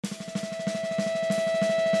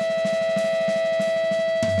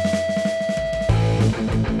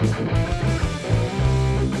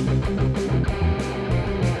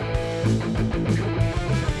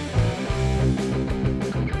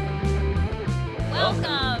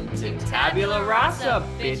watching Tabula Rasa,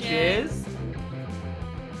 bitches.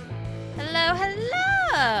 Hello,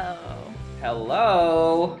 hello.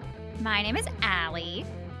 Hello. My name is Allie.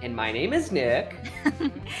 And my name is Nick.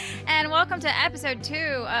 And welcome to episode 2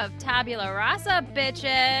 of Tabula Rasa,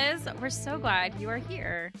 bitches. We're so glad you are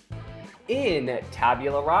here. In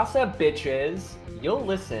Tabula Rasa, bitches, you'll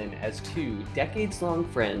listen as two decades-long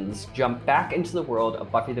friends jump back into the world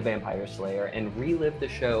of Buffy the Vampire Slayer and relive the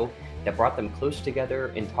show that brought them close together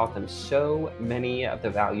and taught them so many of the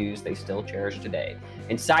values they still cherish today.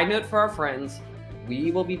 And side note for our friends,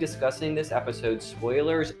 we will be discussing this episode,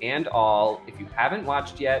 spoilers and all. If you haven't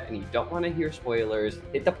watched yet and you don't want to hear spoilers,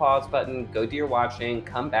 hit the pause button, go do your watching,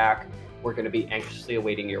 come back. We're going to be anxiously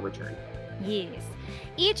awaiting your return. Yes.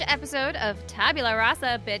 Each episode of Tabula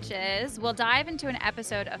Rasa, bitches, will dive into an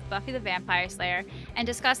episode of Buffy the Vampire Slayer and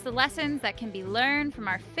discuss the lessons that can be learned from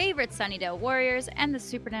our favorite Sunnydale warriors and the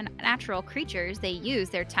supernatural creatures they use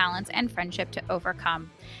their talents and friendship to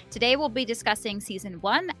overcome. Today we'll be discussing Season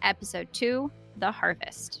 1, Episode 2, The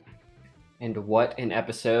Harvest. And what an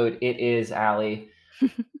episode it is, Allie.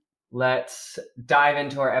 Let's dive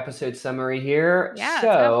into our episode summary here. Yeah, let's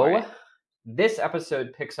go for it. This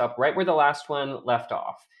episode picks up right where the last one left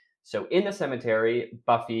off. So in the cemetery,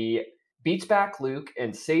 Buffy beats back Luke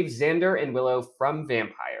and saves Xander and Willow from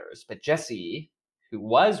vampires. But Jesse, who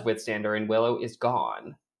was with Xander and Willow, is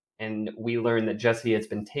gone. And we learn that Jesse has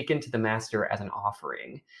been taken to the Master as an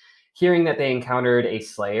offering. Hearing that they encountered a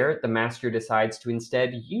Slayer, the Master decides to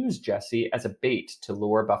instead use Jesse as a bait to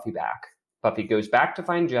lure Buffy back. Buffy goes back to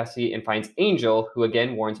find Jesse and finds Angel, who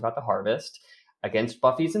again warns about the harvest. Against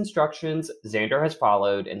Buffy's instructions, Xander has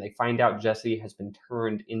followed, and they find out Jesse has been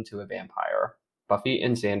turned into a vampire. Buffy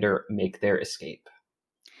and Xander make their escape.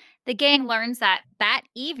 The gang learns that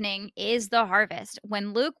evening is the harvest,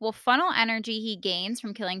 when Luke will funnel energy he gains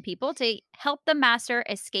from killing people to help the Master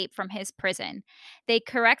escape from his prison. They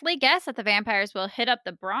correctly guess that the vampires will hit up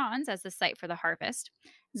the Bronze as the site for the harvest.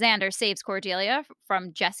 Xander saves Cordelia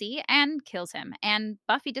from Jesse and kills him, and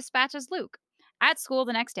Buffy dispatches Luke. At school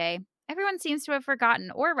the next day, everyone seems to have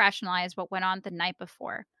forgotten or rationalized what went on the night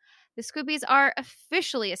before. The Scoobies are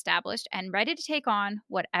officially established and ready to take on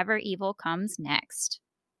whatever evil comes next.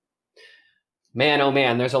 Man, oh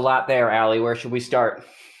man, there's a lot there, Allie. Where should we start?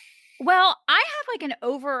 Well, I have like an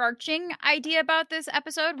overarching idea about this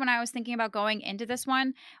episode when I was thinking about going into this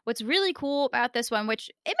one. What's really cool about this one,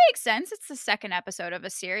 which it makes sense, it's the second episode of a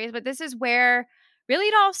series, but this is where really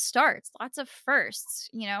it all starts. Lots of firsts.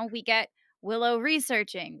 You know, we get Willow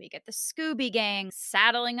researching. We get the Scooby Gang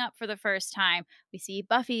saddling up for the first time. We see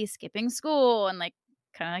Buffy skipping school and like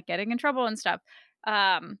kind of getting in trouble and stuff.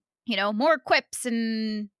 You know, more quips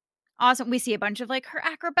and awesome. We see a bunch of like her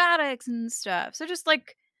acrobatics and stuff. So just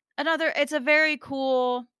like it's a very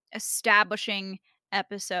cool establishing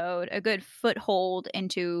episode, a good foothold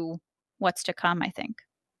into what's to come, I think.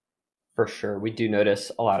 For sure. We do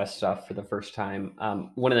notice a lot of stuff for the first time.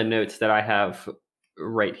 One of the notes that I have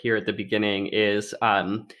right here at the beginning is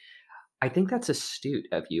I think that's astute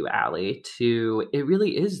of you, Allie, it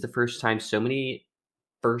really is the first time so many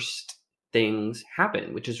first things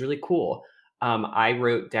happen, which is really cool. I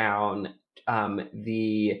wrote down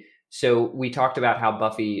so we talked about how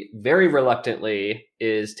Buffy very reluctantly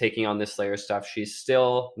is taking on this Slayer stuff. She's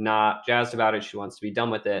still not jazzed about it. She wants to be done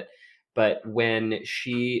with it. But when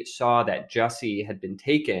she saw that Jesse had been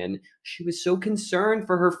taken, she was so concerned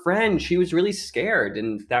for her friend. She was really scared.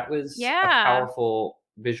 And that was a powerful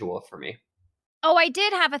visual for me. Oh, I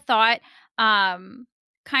did have a thought, kind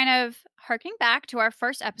of harking back to our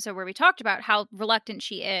first episode where we talked about how reluctant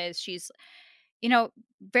she is. She's, you know,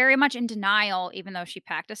 very much in denial, even though she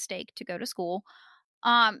packed a steak to go to school.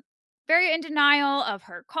 Very in denial of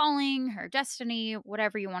her calling, her destiny,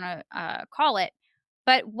 whatever you want to call it.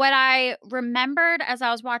 But what I remembered as I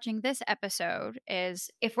was watching this episode is,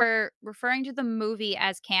 if we're referring to the movie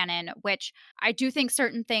as canon, which I do think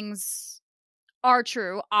certain things are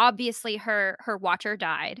true. Obviously, her watcher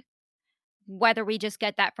died. Whether we just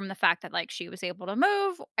get that from the fact that like she was able to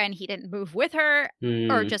move and he didn't move with her,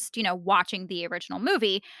 or just, you know, watching the original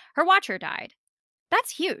movie, her watcher died. That's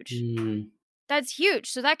huge. That's huge.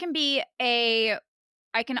 So that can be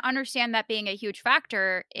I can understand that being a huge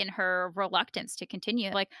factor in her reluctance to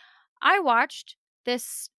continue. Like, I watched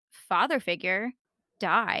this father figure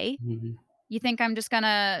die. You think I'm just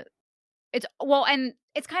gonna... and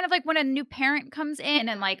it's kind of like when a new parent comes in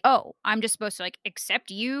and like, oh, I'm just supposed to like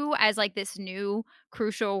accept you as like this new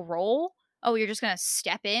crucial role. Oh, you're just gonna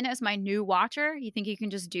step in as my new watcher? You think you can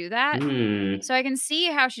just do that? So I can see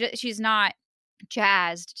how she's not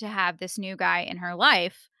jazzed to have this new guy in her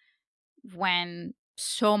life when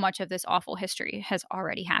so much of this awful history has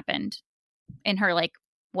already happened in her, like,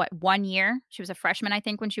 what, 1 year? She was a freshman, I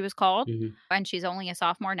think, when she was called, Mhm. and she's only a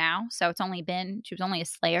sophomore now, so she was only a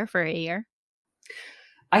Slayer for a year.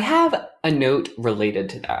 I have a note related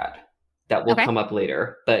to that will Okay. come up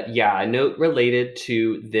later. But yeah, a note related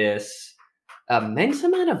to this immense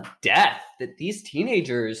amount of death that these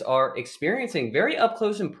teenagers are experiencing very up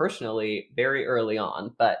close and personally very early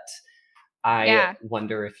on. But I Yeah.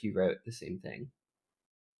 wonder if you wrote the same thing.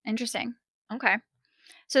 Interesting. Okay.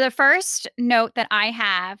 So the first note that I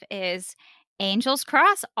have is Angel's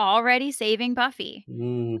Cross already saving Buffy.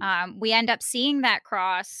 Mm. We end up seeing that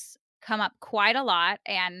cross come up quite a lot,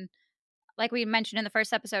 and like we mentioned in the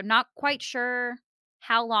first episode, not quite sure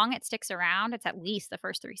how long it sticks around. It's at least the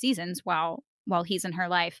first 3 seasons while he's in her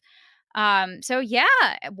life. So yeah,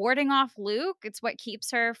 warding off Luke, it's what keeps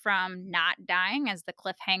her from not dying, as the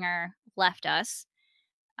cliffhanger left us.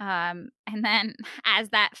 And then as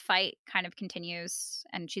that fight kind of continues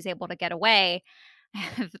and she's able to get away, I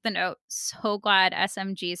have the note, so glad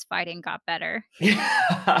SMG's fighting got better.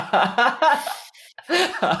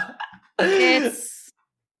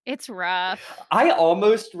 It's rough. I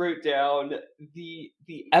almost wrote down the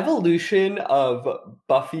evolution of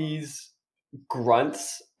Buffy's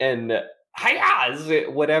grunts and hi-yas,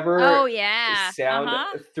 whatever Oh yeah. sound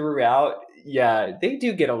throughout. Yeah, they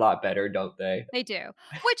do get a lot better, don't they? They do.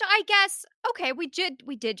 Which I guess, okay, we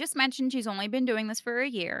did just mention she's only been doing this for a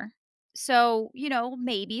year. So,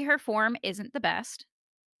 maybe her form isn't the best.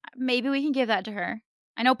 Maybe we can give that to her.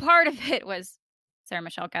 I know part of it was Sarah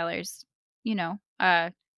Michelle Gellar's,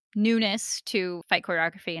 newness to fight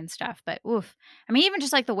choreography and stuff. But oof. I mean, even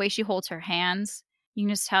just like the way she holds her hands, you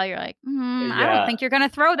can just tell you're like, I don't think you're going to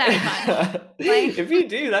throw that punch. If you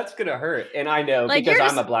do, that's going to hurt. And I know, like,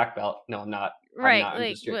 because I'm a black belt. No, I'm not. Right. I'm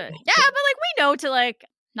like, just yeah, but like we know to like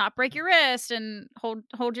not break your wrist and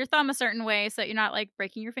hold your thumb a certain way so that you're not like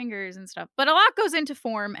breaking your fingers and stuff. But a lot goes into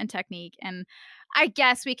form and technique, and I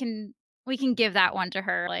guess we can give that one to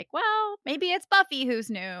her. Like, well, maybe it's Buffy who's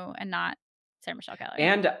new and not Sarah Michelle Gellar.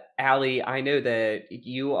 And Allie, I know that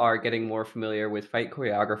you are getting more familiar with fight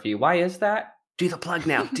choreography. Why is that? Do the plug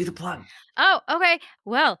now. Do the plug. Oh, okay.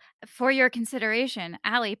 Well, for your consideration,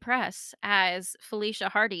 Allie Press as Felicia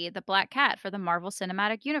Hardy, the Black Cat for the Marvel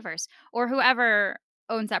Cinematic Universe, or whoever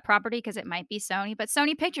owns that property, because it might be Sony, but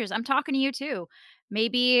Sony Pictures, I'm talking to you too.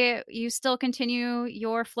 Maybe you still continue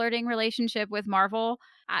your flirting relationship with Marvel.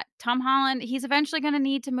 Tom Holland, he's eventually going to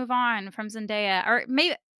need to move on from Zendaya, or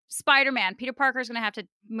maybe Spider-Man. Peter Parker's going to have to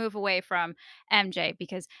move away from MJ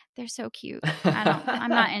because they're so cute. I'm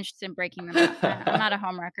not interested in breaking them up. I'm not a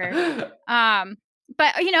homewrecker.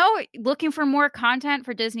 But looking for more content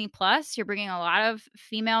for Disney Plus, you're bringing a lot of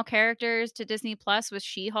female characters to Disney Plus with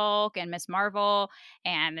She-Hulk and Miss Marvel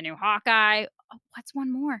and the new Hawkeye. Oh, what's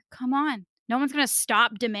one more? Come on. No one's going to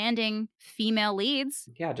stop demanding female leads.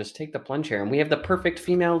 Yeah, just take the plunge here. And we have the perfect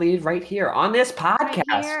female lead right here on this podcast,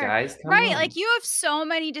 guys. Come on. Like, you have so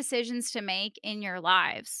many decisions to make in your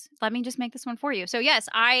lives. Let me just make this one for you. So, yes,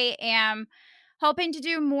 I am hoping to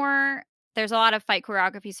do more. There's a lot of fight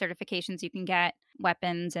choreography certifications you can get,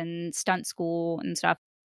 weapons and stunt school and stuff.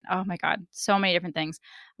 Oh, my God. So many different things.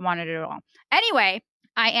 I want to do it all. Anyway,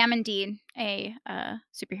 I am indeed a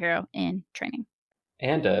superhero in training.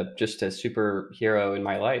 And just a superhero in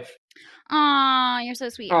my life. Aw, you're so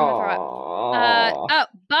sweet.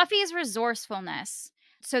 Buffy's resourcefulness.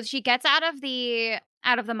 So she gets out of the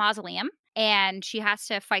mausoleum and she has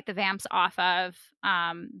to fight the vamps off of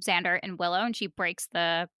Xander and Willow, and she breaks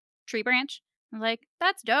the tree branch. I was like,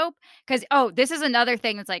 that's dope. Because this is another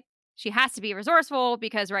thing that's like, she has to be resourceful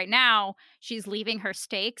because right now she's leaving her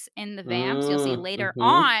stakes in the vamps. You'll see later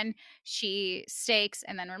on she stakes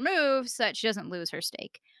and then removes so that she doesn't lose her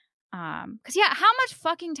stake. Because how much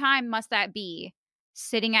fucking time must that be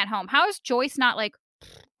sitting at home? How is Joyce not like,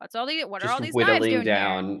 what are all these knives doing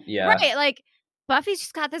down here? Yeah, right. Like, Buffy's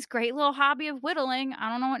just got this great little hobby of whittling. I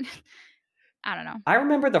don't know what. I don't know. I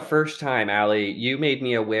remember the first time, Allie, you made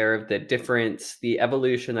me aware of the difference, the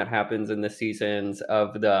evolution that happens in the seasons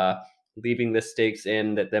of the leaving the stakes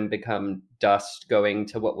in that then become dust, going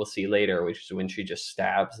to what we'll see later, which is when she just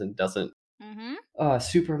stabs and doesn't.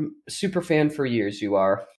 Super fan for years you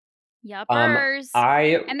are. Yuppers.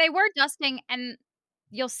 And they were dusting, and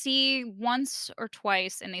you'll see once or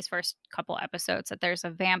twice in these first couple episodes that there's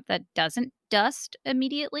a vamp that doesn't dust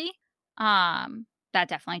immediately. That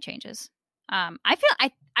definitely changes. I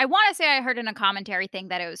want to say I heard in a commentary thing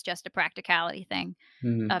that it was just a practicality thing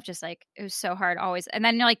of just like, it was so hard always. And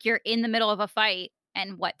then like you're in the middle of a fight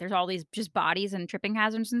and there's all these just bodies and tripping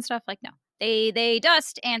hazards and stuff. Like, no, they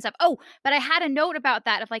dust and stuff. Oh, but I had a note about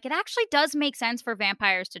that of like, it actually does make sense for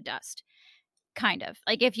vampires to dust. Kind of.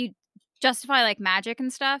 Like if you justify like magic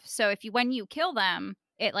and stuff. So if you, when you kill them,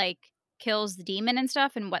 it like kills the demon and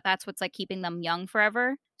stuff, and that's what's like keeping them young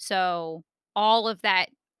forever. So all of that,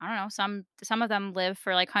 I don't know, some of them live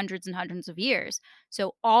for like hundreds and hundreds of years.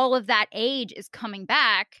 So all of that age is coming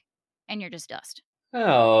back and you're just dust.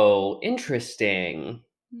 Oh, interesting.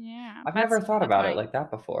 Yeah. I've never thought about it like that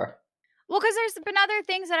before. Well, because there's been other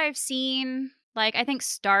things that I've seen, like I think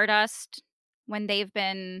Stardust, when they've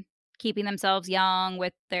been keeping themselves young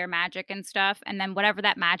with their magic and stuff, and then whatever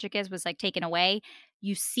that magic is was like taken away.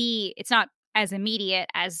 You see, it's not as immediate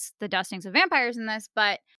as the dustings of vampires in this,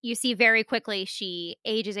 but you see very quickly she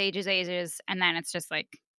ages, and then it's just like.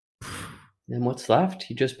 And what's left?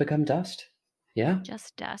 You just become dust. Yeah.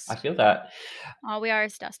 Just dust. I feel that. All we are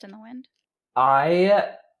is dust in the wind. I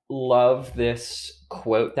love this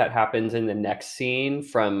quote that happens in the next scene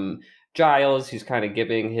from Giles. He's kind of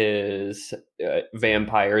giving his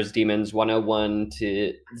vampires, demons 101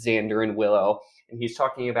 to Xander and Willow. And he's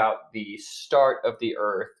talking about the start of the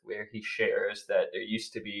earth, where he shares that there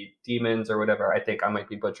used to be demons or whatever. I think I might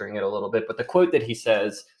be butchering it a little bit. But the quote that he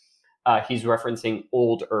says, he's referencing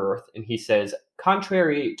old Earth. And he says,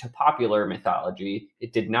 contrary to popular mythology,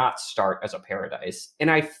 it did not start as a paradise.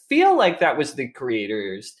 And I feel like that was the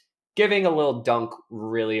creators giving a little dunk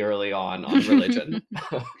really early on religion.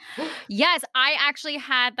 Yes, I actually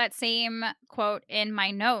had that same quote in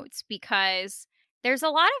my notes, because there's a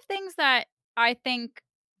lot of things that I think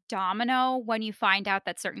domino when you find out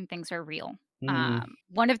that certain things are real.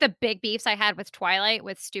 One of the big beefs I had with Twilight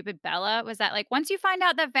with stupid Bella was that, like, once you find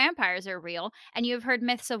out that vampires are real and you've heard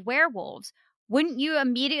myths of werewolves, wouldn't you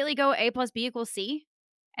immediately go A plus B equals C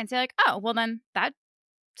and say like, oh, well then that's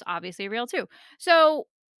obviously real too. So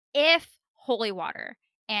if holy water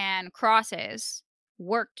and crosses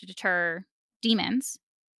work to deter demons,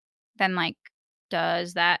 then like,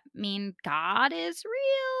 does that mean God is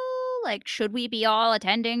real? Like, should we be all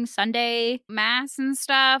attending Sunday mass and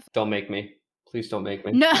stuff? Don't make me. Please don't make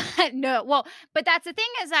me. No. Well, but that's the thing,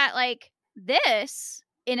 is that like this,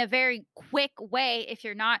 in a very quick way, if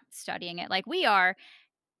you're not studying it like we are,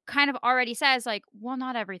 kind of already says like, well,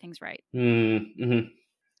 not everything's right. Mm-hmm.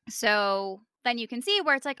 So then you can see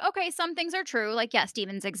where it's like, okay, some things are true. Like, yes,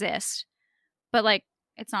 demons exist, but like,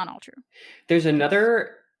 it's not all true. There's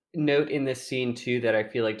another note in this scene too that I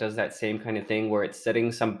feel like does that same kind of thing, where it's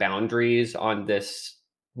setting some boundaries on this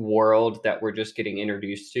world that we're just getting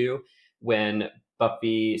introduced to. When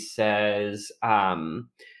Buffy says,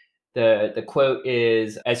 the quote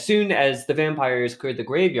is, as soon as the vampires cleared the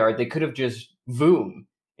graveyard, they could have just voom.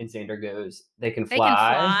 And Xander goes, they can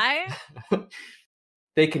fly.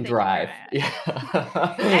 They can drive. Yeah.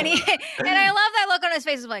 And I love that look on his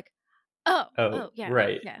face of like, oh yeah.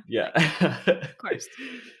 Right. Yeah. Of course.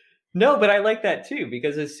 No, but I like that too,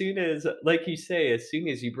 because as soon as, like you say, as soon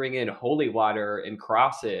as you bring in holy water and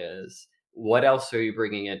crosses, what else are you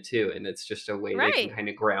bringing in too? And it's just a way they can kind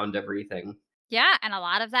of ground everything. Yeah, and a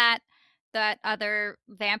lot of that other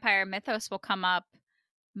vampire mythos will come up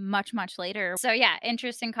much, much later. So yeah,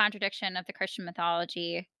 interesting contradiction of the Christian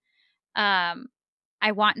mythology. I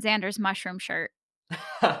want Xander's mushroom shirt.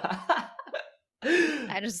 I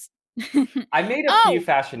made a few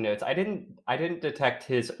fashion notes. I didn't detect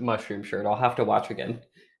his mushroom shirt. I'll have to watch again.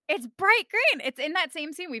 It's bright green. It's in that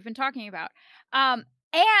same scene we've been talking about.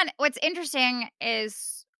 And what's interesting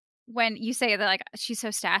is when you say that, like, she's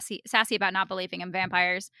so sassy about not believing in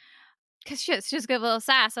vampires, because she just give a little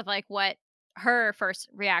sass of like what her first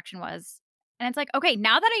reaction was. And it's like, okay,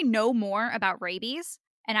 now that I know more about rabies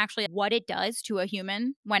and actually what it does to a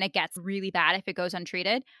human when it gets really bad if it goes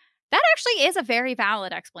untreated, that actually is a very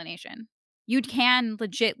valid explanation. You can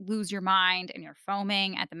legit lose your mind and you're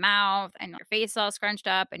foaming at the mouth and your face is all scrunched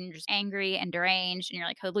up and you're just angry and deranged and you're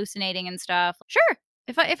like hallucinating and stuff. Sure.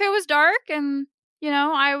 If it was dark and,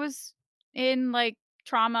 I was in like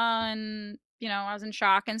trauma and, I was in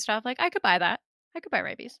shock and stuff, like I could buy that. I could buy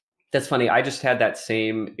rabies. That's funny. I just had that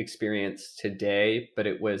same experience today, but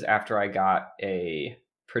it was after I got a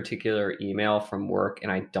particular email from work,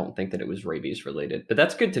 and I don't think that it was rabies related. But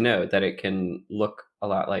that's good to know that it can look a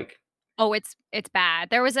lot like. Oh, it's bad.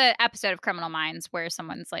 There was an episode of Criminal Minds where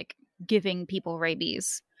someone's like giving people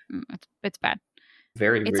rabies. It's bad.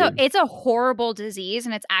 Very rude. It's a horrible disease,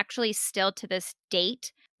 and it's actually still to this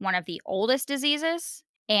date one of the oldest diseases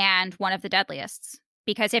and one of the deadliest.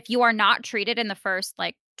 Because if you are not treated in the first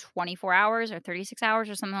like 24 hours or 36 hours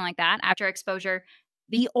or something like that after exposure,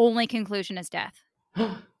 the only conclusion is death.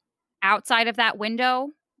 Outside of that window,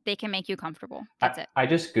 they can make you comfortable. That's it. I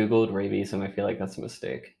just Googled rabies and I feel like that's a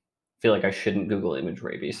mistake. feel like I shouldn't Google image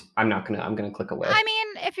rabies. I'm gonna click away. I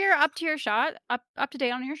mean, if you're up to your shot, up to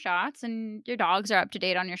date on your shots, and your dogs are up to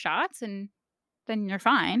date on your shots, and then you're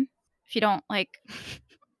fine. If you don't like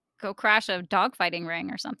go crash a dog fighting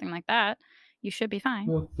ring or something like that, you should be fine.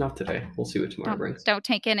 Well, not today. We'll see what tomorrow brings. Don't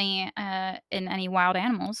take any in any wild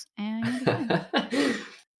animals. And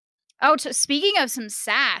oh, speaking of some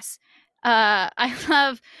sass, I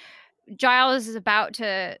love Giles is about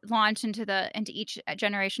to launch into each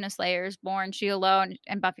generation of Slayers born. She alone,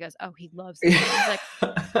 and Buffy goes, "Oh, he loves it." He's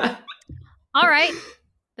like, "All right,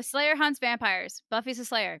 the Slayer hunts vampires. Buffy's a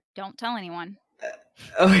Slayer. Don't tell anyone."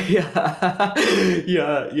 Oh yeah,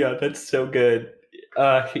 yeah. That's so good.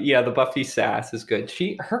 Yeah, the Buffy sass is good.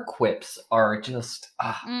 Her quips are just.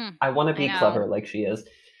 I want to be clever like she is.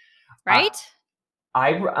 Right.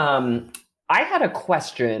 I had a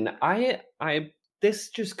question. This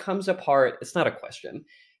just comes apart. It's not a question.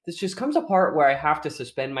 This just comes apart where I have to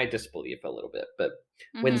suspend my disbelief a little bit. But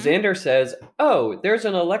when Xander says, "Oh, there's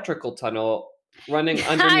an electrical tunnel running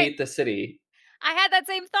underneath the city," I had that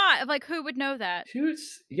same thought of like, who would know that?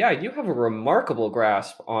 Yeah, you have a remarkable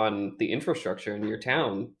grasp on the infrastructure in your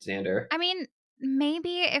town, Xander. I mean,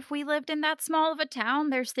 maybe if we lived in that small of a town,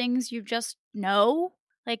 there's things you just know.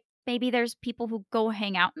 Like maybe there's people who go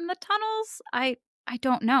hang out in the tunnels. I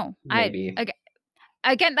don't know. Maybe.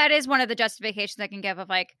 Again, that is one of the justifications I can give of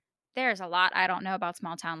like, there's a lot I don't know about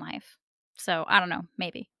small town life. So I don't know.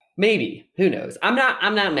 Maybe. Who knows? I'm not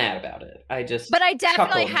mad about it. But I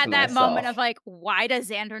definitely had that moment of like, why does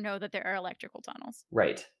Xander know that there are electrical tunnels?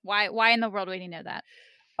 Right. Why in the world would he know that?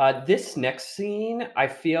 This next scene, I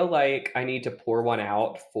feel like I need to pour one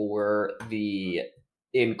out for the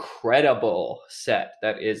incredible set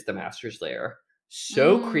that is the Master's Lair.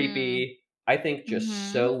 So creepy. I think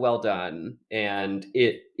just so well done. And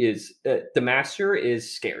it is, the Master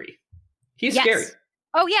is scary. He's scary.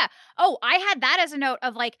 Oh, yeah. Oh, I had that as a note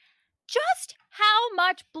of like, just how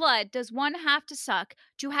much blood does one have to suck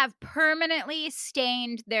to have permanently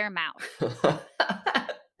stained their mouth?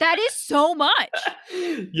 That is so much.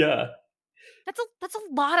 Yeah. That's a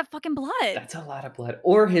lot of fucking blood. That's a lot of blood.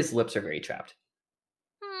 Or his lips are very chapped.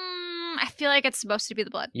 I feel like it's supposed to be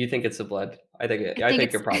the blood. You think it's the blood? I think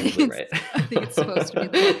you're probably right. I think it's supposed to be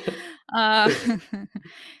the blood.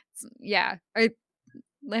 Yeah.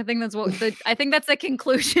 I think that's the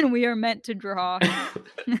conclusion we are meant to draw.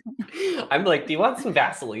 I'm like, do you want some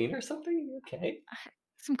Vaseline or something? Okay.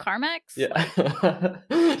 Some Carmex? Yeah. I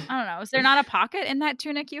don't know. Is there not a pocket in that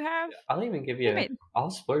tunic you have? I'll even give you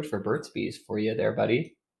I'll splurge for Burt's Bees for you there,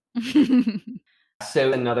 buddy.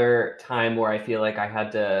 So another time where I feel like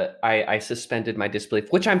I suspended my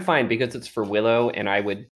disbelief, which I'm fine because it's for Willow and I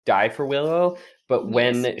would die for Willow. But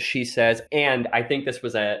when she says, and I think this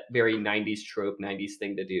was a very 90s trope, 90s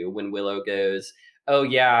thing to do, when Willow goes, "Oh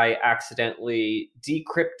yeah, I accidentally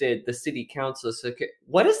decrypted the city council." So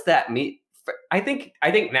what does that mean? I think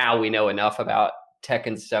now we know enough about tech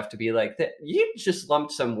and stuff to be like, that you just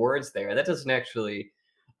lumped some words there. That doesn't actually,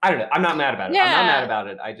 I don't know. I'm not mad about it. I'm not mad about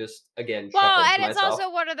it. I just, again, and it's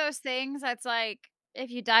also one of those things that's like, if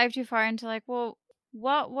you dive too far into like, well,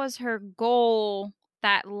 what was her goal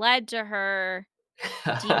that led to her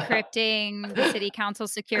decrypting the city council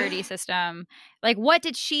security system? Like, what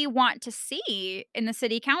did she want to see in the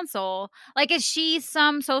city council? Like, is she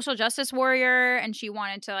some social justice warrior and she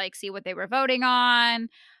wanted to like see what they were voting on?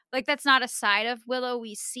 Like, that's not a side of Willow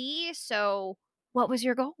we see. So what was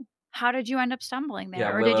your goal? How did you end up stumbling there?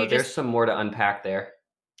 Yeah, or Willow, did you just... there's some more to unpack there.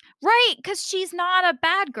 Right, because she's not a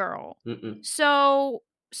bad girl. So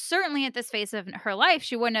certainly at this phase of her life,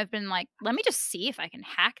 she wouldn't have been like, let me just see if I can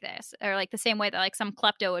hack this. Or like the same way that like some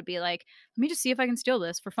klepto would be like, let me just see if I can steal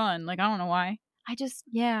this for fun. Like, I don't know why.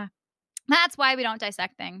 That's why we don't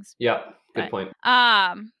dissect things. Yeah, good point.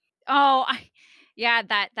 That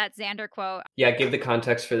Xander quote. Yeah, give the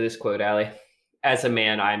context for this quote, Allie. As a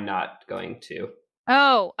man, I'm not going to.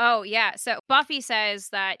 Oh, yeah. So Buffy says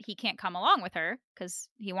that he can't come along with her because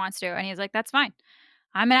he wants to. And he's like, that's fine.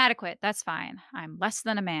 I'm inadequate. That's fine. I'm less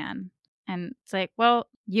than a man. And it's like, well,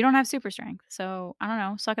 you don't have super strength. So I don't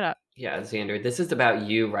know. Suck it up. Yeah, Xander, this is about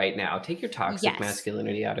you right now. Take your toxic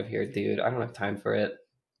masculinity out of here, dude. I don't have time for it.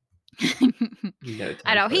 I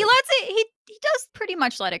know. He lets it. He does pretty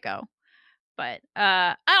much let it go. But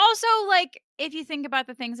I also like, if you think about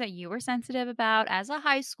the things that you were sensitive about as a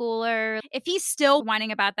high schooler, if he's still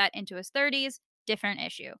whining about that into his 30s, different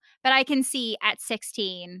issue. But I can see at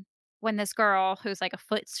 16, when this girl who's like a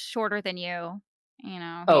foot shorter than you,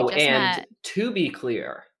 to be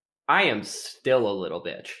clear, I am still a little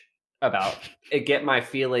bitch. about get my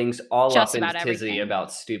feelings all Just up in about tizzy everything.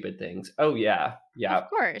 about stupid things. Oh yeah. Yeah. Of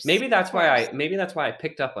course. Maybe that's of course. why I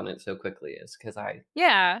picked up on it so quickly, is because I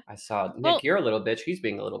Yeah. saw Nick, Well, you're a little bitch. He's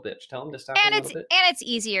being a little bitch. Tell him to stop being a little bitch. and it's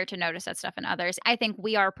easier to notice that stuff in others. I think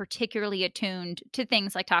we are particularly attuned to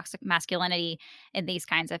things like toxic masculinity and these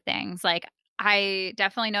kinds of things. Like, I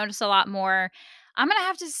definitely notice a lot more. I'm gonna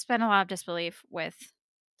have to suspend a lot of disbelief with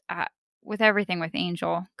everything with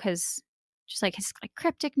Angel, because just like his like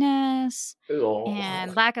crypticness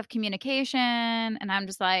and lack of communication, and I'm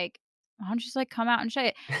just like, why don't you just like come out and say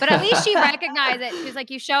it? But at least she recognized it. She's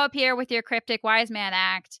like, you show up here with your cryptic wise man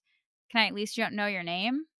act. Can I at least know your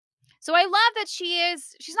name? So I love that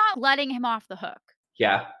she's not letting him off the hook.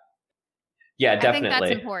 Yeah. Yeah, definitely. I think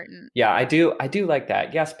that's important. Yeah, I do like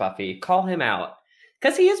that. Yes, Buffy, call him out.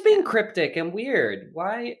 Because he is being cryptic and weird.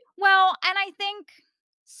 Why? Well, and I think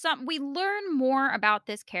we learn more about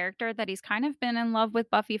this character, that he's kind of been in love with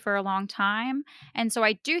Buffy for a long time. And so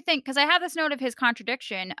I do think, because I have this note of his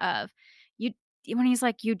contradiction of when he's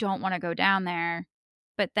like, you don't want to go down there,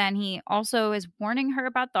 but then he also is warning her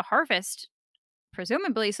about the harvest,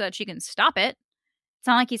 presumably so that she can stop it. It's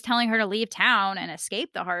not like he's telling her to leave town and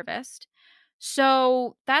escape the harvest.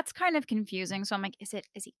 So that's kind of confusing. So I'm like, is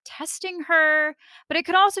he testing her? But it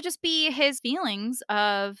could also just be his feelings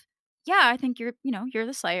of, yeah, I think you're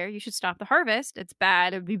the Slayer. You should stop the harvest. It's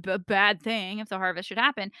bad. It'd be a bad thing if the harvest should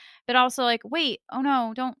happen. But also like, wait, oh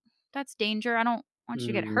no, don't. That's danger. I don't want you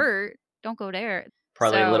to get hurt. Don't go there.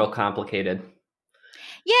 Probably a little complicated.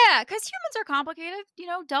 Yeah, because humans are complicated.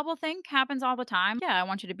 Double think happens all the time. Yeah, I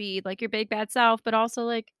want you to be like your big bad self, but also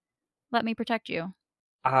like, let me protect you.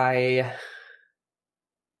 I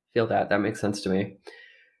feel that makes sense to me.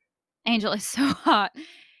 Angel is so hot.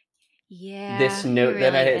 Yeah. This note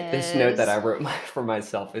that I wrote for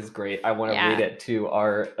myself is great. I want to read it to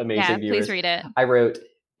our amazing viewers. Please read it. I wrote,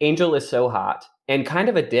 Angel is so hot and kind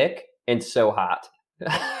of a dick and so hot.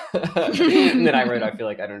 And then I wrote, I feel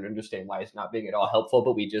like I don't understand why it's not being at all helpful,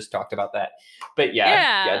 but we just talked about that. But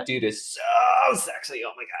yeah, dude is so sexy.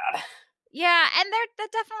 Oh my God. Yeah, and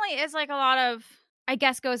that definitely is like a lot of, I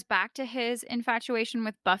guess, goes back to his infatuation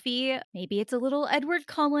with Buffy. Maybe it's a little Edward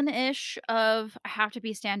Cullen-ish of, I have to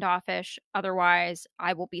be standoffish, otherwise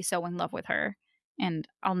I will be so in love with her and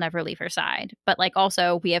I'll never leave her side. But like,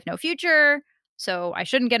 also, we have no future, so I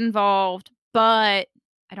shouldn't get involved, but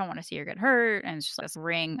I don't want to see her get hurt. And it's just like this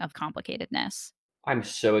ring of complicatedness. I'm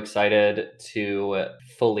so excited to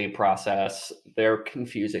fully process their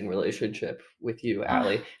confusing relationship with you,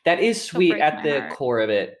 Allie. That is sweet at the core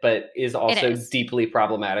of it, but is also deeply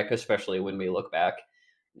problematic, especially when we look back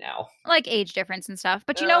now. Like age difference and stuff.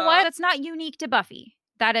 But you know what? It's not unique to Buffy.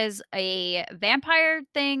 That is a vampire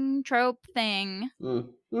thing, trope thing.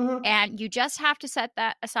 Mm-hmm. And you just have to set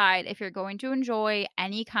that aside if you're going to enjoy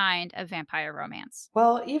any kind of vampire romance.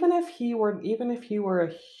 Well, even if he were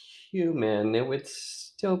a human, it would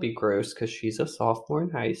still be gross because she's a sophomore in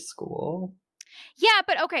high school. Yeah,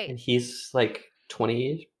 but okay. And he's like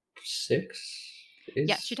 26.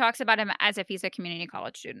 Yeah, she talks about him as if he's a community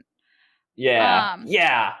college student. Yeah.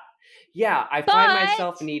 I find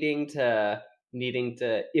myself needing to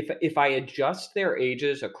if I adjust their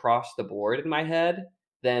ages across the board in my head,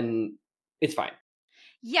 then it's fine.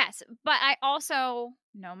 Yes, but I also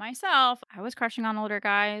know myself. I was crushing on older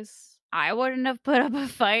guys. I wouldn't have put up a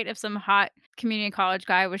fight if some hot community college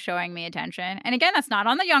guy was showing me attention. And again, that's not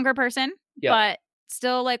on the younger person, but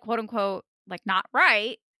still like quote unquote, like not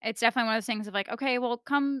right. It's definitely one of those things of like, okay, well,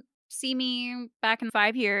 come see me back in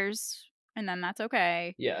 5 years. And then that's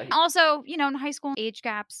okay. Yeah. Also, in high school age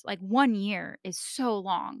gaps, like 1 year is so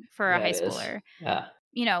long for a high schooler. Yeah.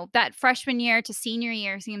 That freshman year to senior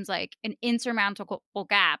year seems like an insurmountable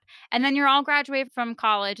gap. And then you're all graduated from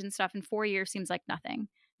college and stuff, and 4 years seems like nothing.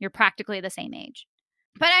 You're practically the same age.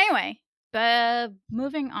 But anyway,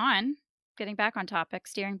 moving on, getting back on topic,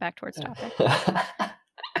 steering back towards topic.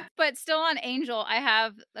 But still on Angel, I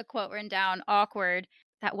have a quote written down, awkward,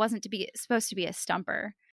 that wasn't supposed to be a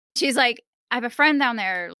stumper. She's like, I have a friend down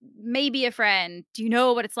there, maybe a friend. Do you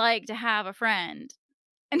know what it's like to have a friend?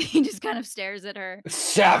 And he just kind of stares at her.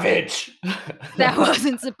 Savage! That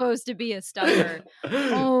wasn't supposed to be a stumper.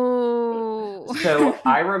 Oh. So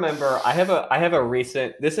I remember I have a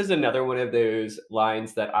recent, this is another one of those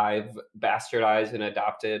lines that I've bastardized and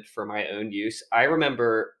adopted for my own use. I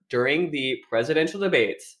remember during the presidential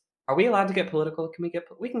debates, are we allowed to get political? We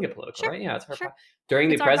can get political, sure, right? Yeah, it's our sure. During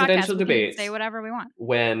the presidential debates, say whatever we want.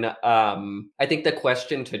 When I think the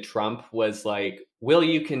question to Trump was like, will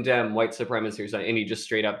you condemn white supremacy? And he just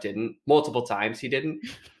straight up didn't. Multiple times he didn't.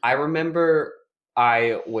 I remember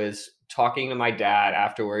I was talking to my dad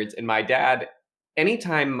afterwards, and my dad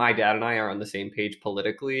anytime my dad and I are on the same page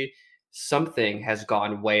politically, something has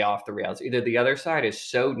gone way off the rails. Either the other side is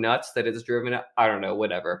so nuts that it's driven up, I don't know,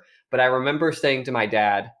 whatever. But I remember saying to my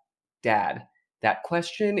dad, Dad, that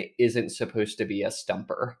question isn't supposed to be a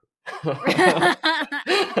stumper.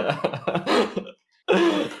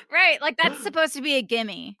 Right, like that's supposed to be a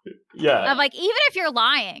gimme. Yeah. Of like, even if you're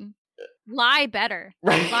lying, lie better.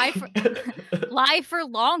 Right. Lie for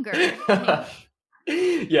longer.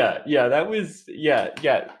 Yeah, that was yeah.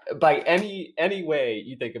 By any way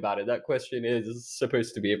you think about it, that question is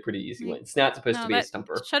supposed to be a pretty easy one. It's not supposed to be a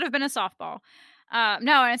stumper. Should have been a softball.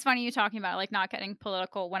 No, and it's funny you talking about like not getting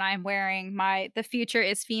political when I'm wearing the future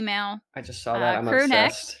is female. I just saw that. I'm crew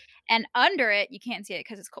obsessed. Neck, and under it, you can't see it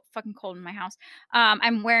because it's fucking cold in my house.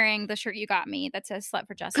 I'm wearing the shirt you got me that says "Slut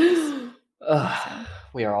for Justice."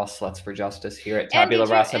 We are all sluts for justice here at Tabula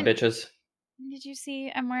Rasa, bitches. Did you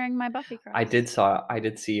see I'm wearing my Buffy cross? I did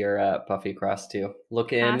see your Buffy cross too.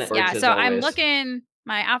 Looking yeah, so always. I'm looking,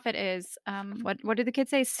 my outfit is what did the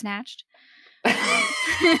kids say? Snatched. That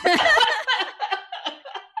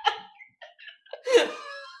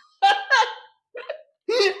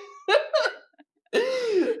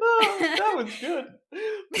was good.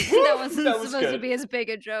 That wasn't supposed to be as big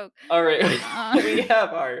a joke. All right. We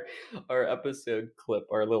have our episode clip,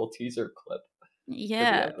 our little teaser clip.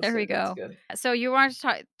 Yeah, there we go. So you wanted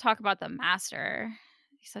to talk about the Master.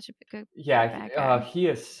 He's such a good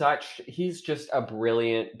he's just a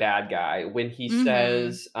brilliant bad guy. When he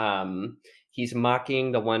says he's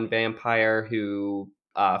mocking the one vampire who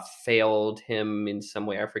failed him in some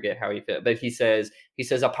way. I forget how he failed, but he says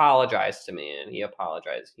apologize to me, and he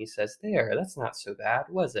apologized. He says, there, that's not so bad,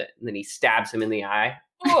 was it? And then he stabs him in the eye.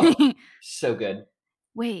 Oh, so good.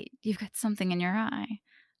 Wait, you've got something in your eye.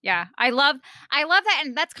 Yeah, I love that,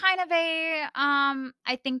 and that's kind of a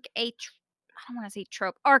I think I don't want to say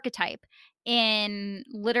trope, archetype in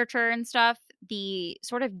literature and stuff, the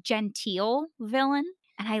sort of genteel villain,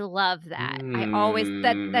 and I love that. I always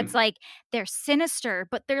that's like they're sinister,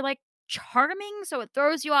 but they're like charming, so it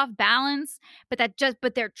throws you off balance, but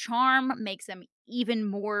their charm makes them even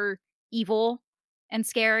more evil and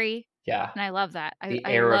scary. Yeah. And I love that. The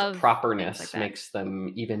air of properness makes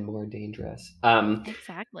them even more dangerous.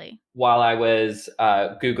 Exactly. While I was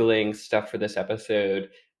Googling stuff for this episode,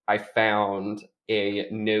 I found a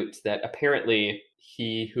note that apparently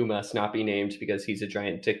he who must not be named because he's a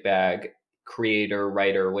giant dickbag, creator,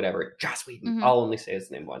 writer, whatever, Joss Whedon, I'll only say his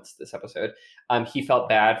name once this episode, he felt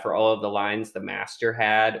bad for all of the lines the Master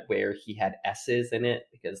had where he had S's in it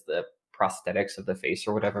because the prosthetics of the face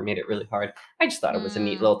or whatever made it really hard. I just thought it was a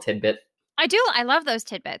neat little tidbit. I love those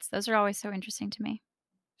tidbits. Those are always so interesting to me.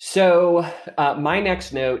 So my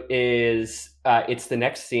next note is it's the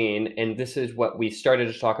next scene, and this is what we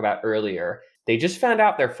started to talk about earlier. They just found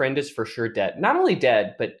out their friend is for sure dead. Not only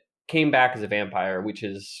dead, but came back as a vampire, which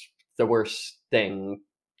is the worst thing,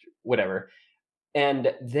 whatever.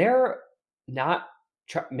 And they're not,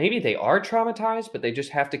 maybe they are traumatized, but they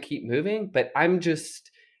just have to keep moving. But I'm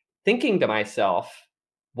just thinking to myself,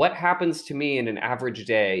 what happens to me in an average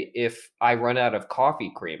day if I run out of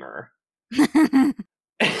coffee creamer?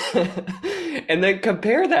 And then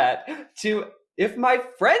compare that to if my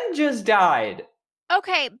friend just died.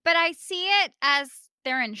 Okay, but I see it as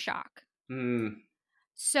they're in shock.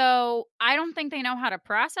 So I don't think they know how to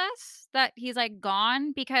process that he's like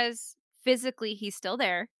gone, because physically he's still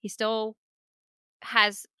there. He still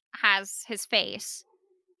has his face.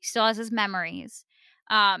 He still has his memories.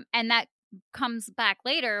 And that comes back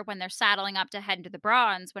later when they're saddling up to head into the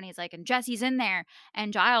bronze, when he's like, and Jesse's in there,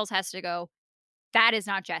 and Giles has to go, that is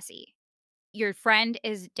not Jesse. Your friend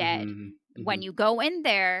is dead. When you go in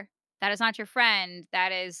there, that is not your friend.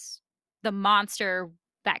 That is the monster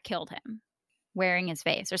that killed him, wearing his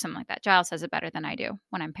face or something like that. Giles says it better than I do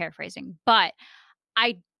when I'm paraphrasing. But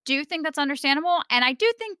I do think that's understandable. And I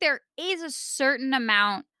do think there is a certain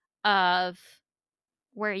amount of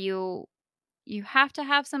where you have to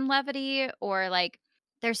have some levity, or like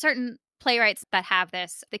there's certain playwrights that have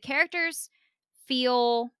this. The characters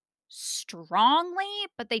feel strongly,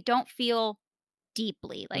 but they don't feel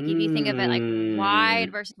deeply. Like if you think of it like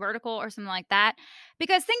wide versus vertical or something like that.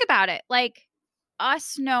 Because think about it, like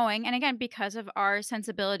us knowing, and again, because of our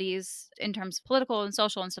sensibilities in terms of political and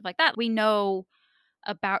social and stuff like that, we know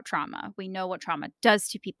about trauma. We know what trauma does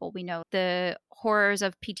to people. We know the horrors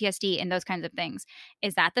of PTSD and those kinds of things.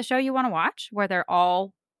 Is that the show you want to watch, where they're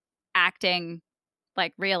all acting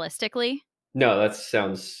like realistically? No, that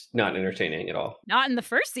sounds not entertaining at all. Not in the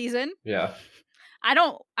first season. Yeah. I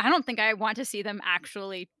don't think I want to see them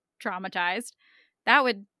actually traumatized. That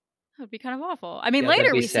would would be kind of awful. I mean, Yeah, that'd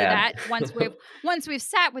later be we see sad. that once we've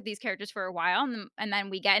sat with these characters for a while, and then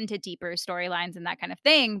we get into deeper storylines and that kind of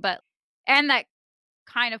thing. And that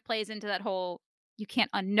kind of plays into that whole you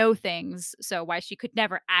can't unknow things. So why she could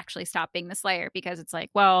never actually stop being the Slayer, because it's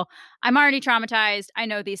like, well, I'm already traumatized. I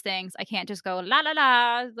know these things. I can't just go la la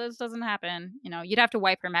la. This doesn't happen. You'd have to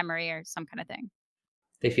wipe her memory or some kind of thing.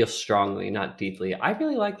 They feel strongly, not deeply. I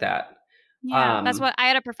really like that. Yeah, that's what I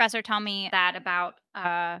had a professor tell me that about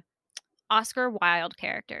Oscar Wilde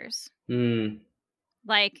characters.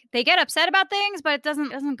 Like, they get upset about things, but it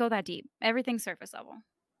doesn't go that deep. Everything's surface level.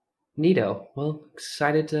 Neato. Well,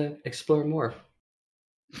 excited to explore more.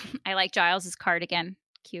 I like Giles's cardigan.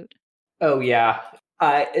 Cute. Oh, yeah.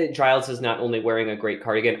 Giles is not only wearing a great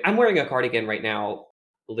cardigan. I'm wearing a cardigan right now.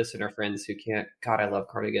 Listener friends who can't. God, I love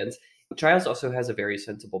cardigans. Giles also has a very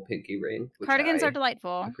sensible pinky ring. Cardigans are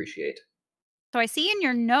delightful. Appreciate. So I see in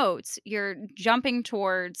your notes, you're jumping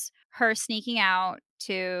towards her sneaking out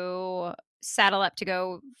to saddle up to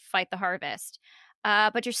go fight the harvest.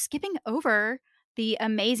 But you're skipping over the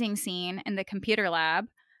amazing scene in the computer lab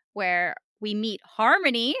where we meet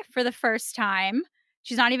Harmony for the first time.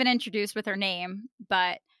 She's not even introduced with her name,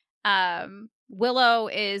 but Willow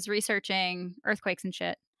is researching earthquakes and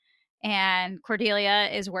shit. And Cordelia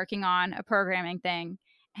is working on a programming thing.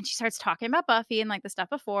 And she starts talking about Buffy and like the stuff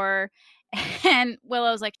before. And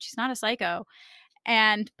Willow's like, she's not a psycho.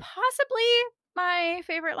 And possibly my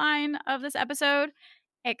favorite line of this episode,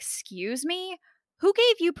 excuse me, who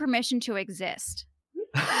gave you permission to exist?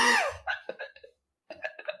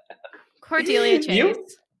 Cordelia Chase.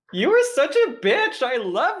 You were such a bitch. I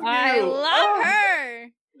love you. I love her.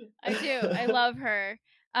 I do. I love her.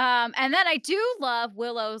 And then I do love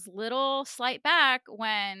Willow's little slight back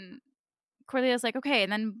when Cordelia's like, okay,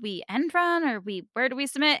 and then we end run or where do we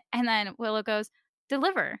submit? And then Willow goes,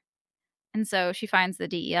 deliver. And so she finds the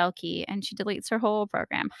DEL key and she deletes her whole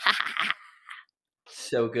program.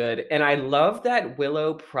 So good. And I love that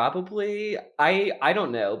Willow probably, I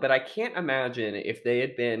don't know, but I can't imagine if they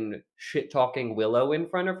had been shit-talking Willow in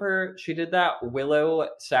front of her. She did that. Willow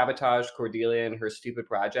sabotaged Cordelia and her stupid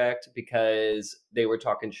project because they were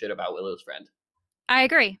talking shit about Willow's friend. I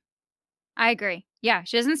agree. Yeah,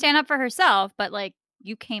 she doesn't stand up for herself, but like,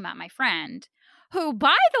 you came at my friend, who,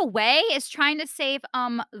 by the way, is trying to save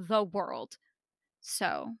the world.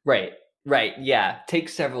 So Right, yeah. Take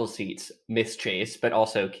several seats, Miss Chase, but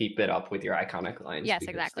also keep it up with your iconic lines. Yes,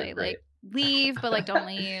 exactly. Like, leave, but like, don't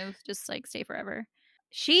leave. Just like, stay forever.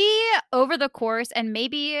 She, over the course, and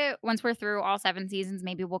maybe once we're through all 7 seasons,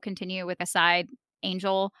 maybe we'll continue with a side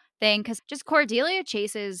Angel thing, because just Cordelia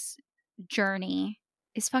Chase's journey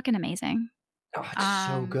is fucking amazing. Oh, it's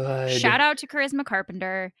so good. Shout out to Charisma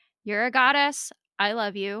Carpenter. You're a goddess. I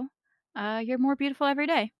love you. You're more beautiful every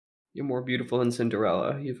day. You're more beautiful than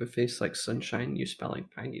Cinderella. You have a face like sunshine. You smell like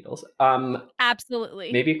pine needles.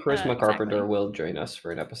 Absolutely. Maybe Charisma Carpenter will join us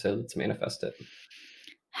for an episode. Let's manifest it.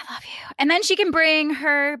 I love you. And then she can bring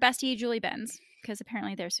her bestie Julie Benz, because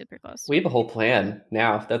apparently they're super close. We have a whole plan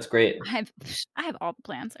now. That's great. I have all the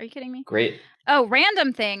plans. Are you kidding me? Great. Oh,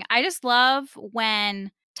 random thing. I just love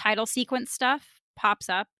when title sequence stuff pops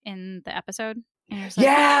up in the episode. And like,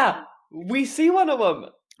 yeah, we see one of them.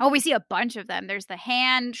 Oh, we see a bunch of them. There's the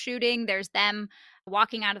hand shooting. There's them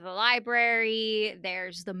walking out of the library.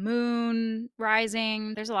 There's the moon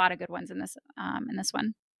rising. There's a lot of good ones in this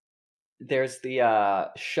one. There's the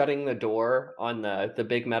shutting the door on the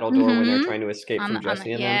big metal door when they're trying to escape from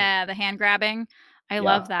Jesse and them. Yeah, the hand grabbing. I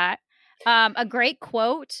love that. A great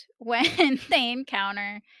quote when they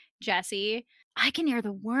encounter Jesse. I can hear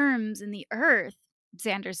the worms in the earth.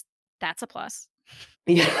 Xander's, that's a plus.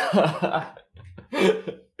 Yeah.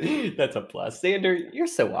 That's a plus. Xander, you're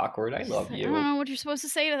so awkward. I love you. I don't know what you're supposed to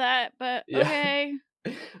say to that, but okay.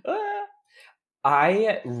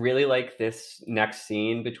 I really like this next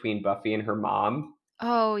scene between Buffy and her mom.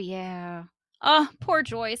 Oh, yeah. Oh, poor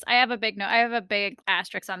Joyce. I have a big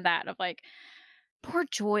asterisk on that of like, poor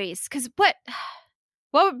Joyce. Because what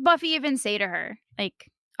would Buffy even say to her? Like,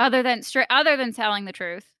 other than telling the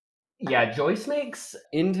truth? Yeah, Joyce makes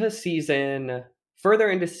further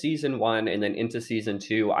into season 1 and then into season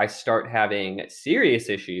 2, I start having serious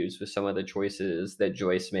issues with some of the choices that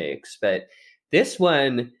Joyce makes. But this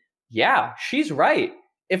one, yeah, she's right.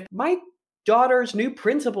 If my daughter's new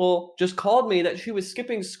principal just called me that she was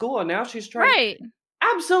skipping school and now she's trying... Right.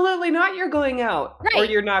 Absolutely not. You're going out. Right. Or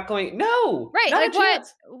you're not going... No. Right. Not like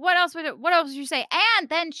what else would you say? And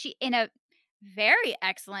then she, in a very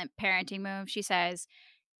excellent parenting move, she says,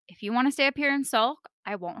 if you want to stay up here and sulk,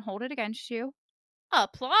 I won't hold it against you.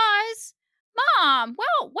 Applause. Mom,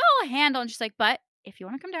 well handled. And she's like, but if you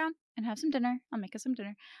want to come down and have some dinner. I'll make us some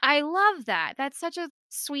dinner. I love that. That's such a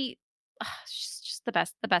sweet, she's just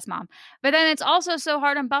the best mom. But then it's also so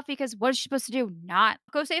hard on Buffy because what is she supposed to do? Not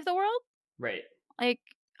go save the world? Right. Like,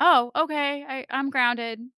 oh, okay, I'm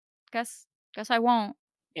grounded. Guess I won't.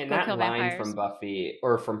 And Go that kill line vampires. from Buffy,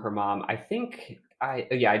 or from her mom, I think I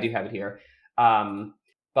do have it here.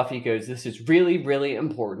 Buffy goes, "This is really, really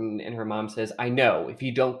important," and her mom says, "I know. If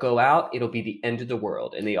you don't go out, it'll be the end of the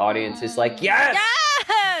world." And the audience is like, "Yes,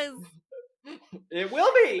 Yes, it will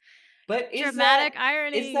be." But dramatic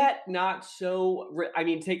irony. Is that not so? I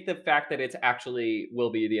mean, take the fact that it's actually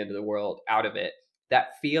will be the end of the world out of it.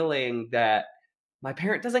 That feeling that my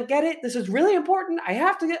parent doesn't get it. This is really important. I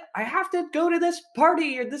have to go to this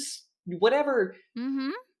party or this whatever.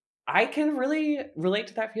 Mm-hmm. I can really relate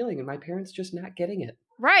to that feeling, and my parents just not getting it.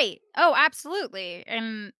 Right. Oh, absolutely.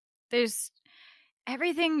 And there's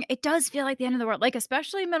everything. It does feel like the end of the world, like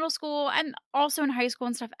especially middle school and also in high school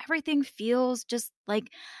and stuff. Everything feels just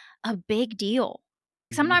like a big deal.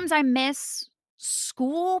 Sometimes I miss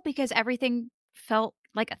school because everything felt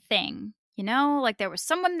like a thing, you know, like there was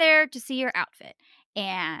someone there to see your outfit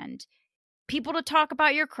and people to talk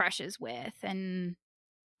about your crushes with. And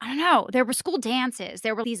I don't know, there were school dances,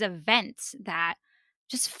 there were these events that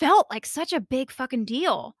just felt like such a big fucking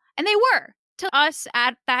deal. And they were. To us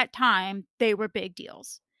at that time, they were big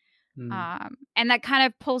deals. And that kind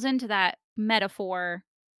of pulls into that metaphor.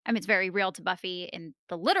 I mean, it's very real to Buffy in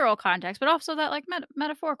the literal context, but also that like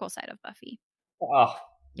metaphorical side of Buffy. Oh,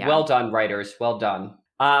 Yeah. Well done, writers. Well done.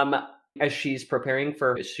 As she's preparing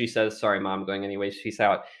she says, "Sorry, Mom, I'm going anyways." She's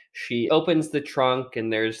out. She opens the trunk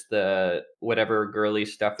and there's the whatever girly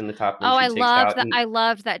stuff in the top. Oh, I loved that. I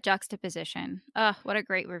loved that juxtaposition. Oh, what a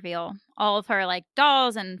great reveal. All of her like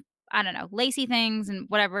dolls and I don't know, lacy things and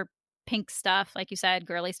whatever pink stuff, like you said,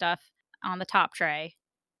 girly stuff on the top tray.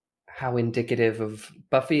 How indicative of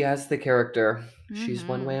Buffy as the character. She's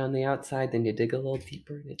one way on the outside, then you dig a little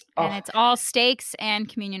deeper. And it's all steaks and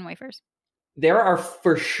communion wafers. There are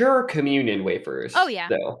for sure communion wafers. Oh yeah.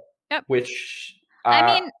 Though. Yep. Which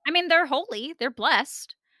I mean they're holy. They're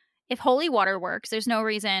blessed. If holy water works, there's no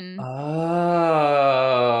reason communion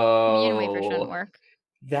wafer shouldn't work.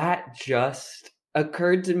 That just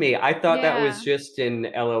occurred to me. I thought that was just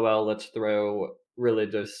in LOL, let's throw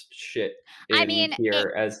religious shit in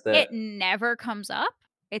here as the... It never comes up.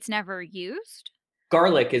 It's never used.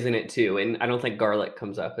 Garlic is in it too, and I don't think garlic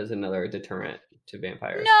comes up as another deterrent to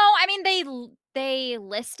vampires. No, I mean they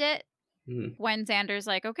list it when Xander's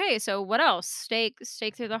like, okay, so what else? Stake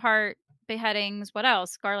through the heart, beheadings, what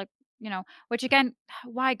else? Garlic, you know, which again,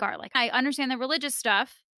 why garlic? I understand the religious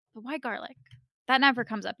stuff, but why garlic? That never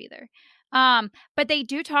comes up either. But they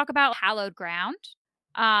do talk about hallowed ground.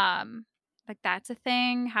 Like that's a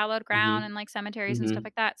thing, hallowed ground and like cemeteries and stuff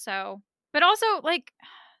like that. So, but also like,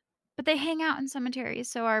 but they hang out in cemeteries.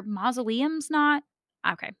 So are mausoleums not?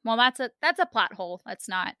 Okay. Well, that's a plot hole. Let's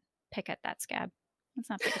not pick at that scab. Let's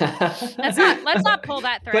not pull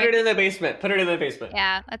that thread. Put it in the basement.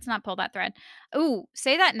 Yeah, let's not pull that thread. Ooh,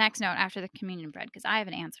 say that next note after the communion bread because I have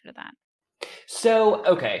an answer to that. So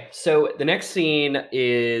the next scene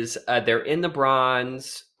is they're in the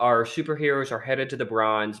Bronze. Our superheroes are headed to the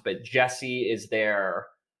Bronze, but Jesse is there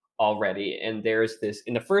already. And there's this,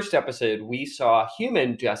 in the first episode, we saw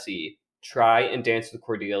human Jesse try and dance with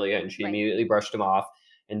Cordelia, and she immediately brushed him off.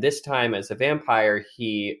 And this time, as a vampire,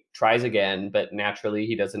 he tries again, but naturally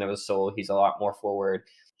he doesn't have a soul. He's a lot more forward.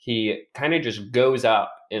 He kind of just goes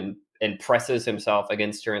up and presses himself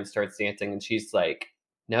against her and starts dancing. And she's like,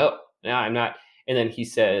 no, I'm not. And then he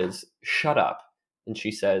says, shut up. And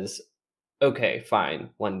she says, okay, fine,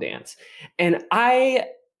 one dance. And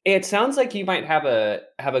it sounds like you might have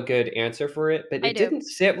a good answer for it, but it didn't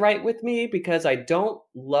sit right with me because I don't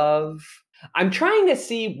love... I'm trying to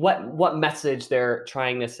see what message they're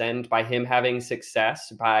trying to send by him having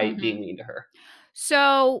success by being mean to her.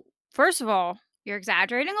 So, first of all, you're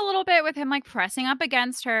exaggerating a little bit with him like pressing up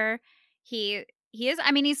against her. He is,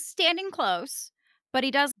 I mean, he's standing close, but he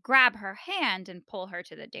does grab her hand and pull her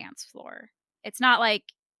to the dance floor. It's not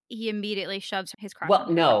like he immediately shoves his crush. Well,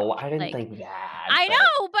 no, I didn't think that. I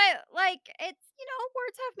know, but like it's, you know,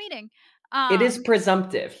 words have meaning. It is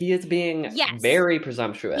presumptive. He is being very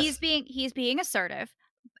presumptuous. He's being assertive.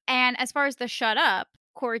 And as far as the shut up,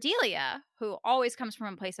 Cordelia, who always comes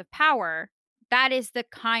from a place of power, that is the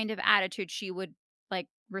kind of attitude she would like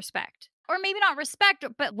respect. Or maybe not respect,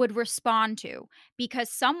 but would respond to. Because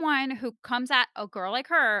someone who comes at a girl like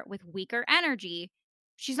her with weaker energy,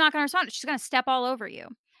 she's not going to respond. She's going to step all over you.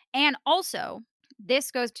 And also,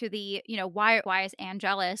 this goes to the, you know, why is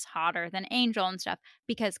Angelus hotter than Angel and stuff?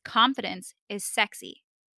 Because confidence is sexy.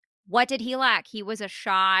 What did he lack? He was a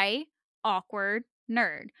shy, awkward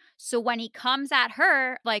nerd. So when he comes at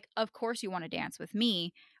her, like, of course you want to dance with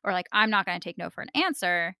me, or like, I'm not going to take no for an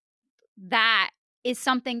answer, that is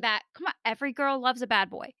something that, come on, every girl loves a bad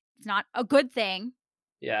boy. It's not a good thing.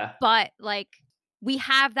 Yeah. But like, we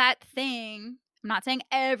have that thing. I'm not saying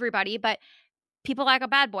everybody, but people like a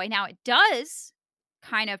bad boy. Now, it does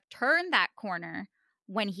kind of turn that corner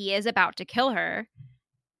when he is about to kill her,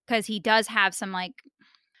 because he does have some, like,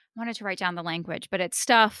 I wanted to write down the language, but it's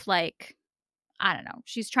stuff like, I don't know.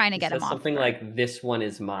 She's trying to get him off. Something like, "This one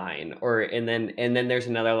is mine," or and then there's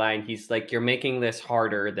another line. He's like, "You're making this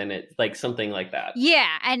harder than it," like something like that. Yeah,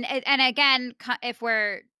 and again, if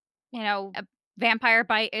we're, a vampire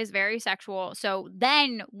bite is very sexual. So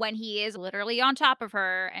then when he is literally on top of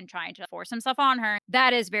her and trying to force himself on her,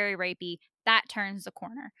 that is very rapey. That turns the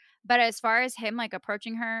corner. But as far as him like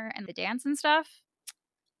approaching her and the dance and stuff,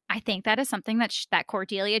 I think that is something that that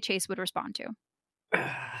Cordelia Chase would respond to.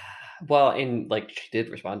 Well, and like, she did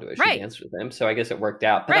respond to it. She Right. danced with him, so I guess it worked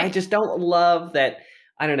out. But Right. I just don't love that.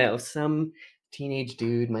 I don't know. Some teenage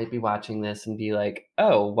dude might be watching this and be like,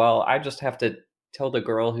 "Oh, well, I just have to tell the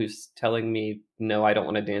girl who's telling me no, I don't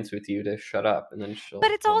want to dance with you to shut up," and then she'll. But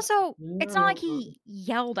it's also, it's not like he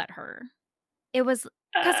yelled at her. It was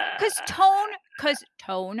because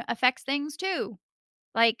tone affects things too.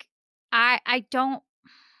 Like, I don't.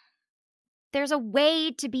 There's a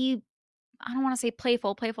way to be, I don't want to say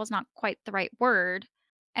playful. Playful is not quite the right word.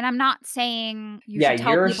 And I'm not saying you should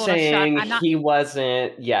tell people to shut. I'm not. He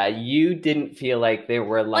wasn't. Yeah, you didn't feel like there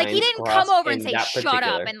were lines. Like, he didn't come over and say shut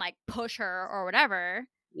up and like push her or whatever.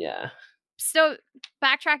 Yeah. So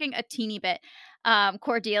backtracking a teeny bit,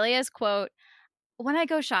 Cordelia's quote: "When I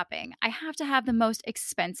go shopping, I have to have the most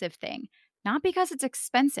expensive thing, not because it's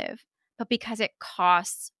expensive, but because it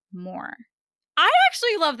costs more." I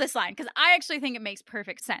actually love this line because I actually think it makes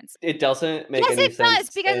perfect sense. It doesn't make any sense. Yes, it does,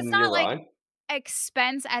 because it's not like wrong.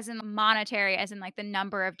 Expense as in monetary, as in like the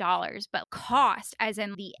number of dollars, but cost as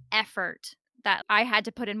in the effort that I had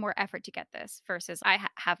to put in more effort to get this versus I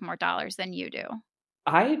have more dollars than you do.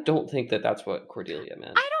 I don't think that that's what Cordelia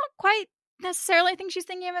meant. I don't quite necessarily think she's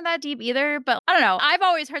thinking of it that deep either, but I don't know. I've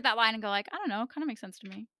always heard that line and go like, I don't know, it kind of makes sense to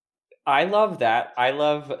me. I love that. I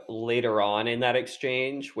love later on in that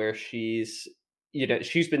exchange where she's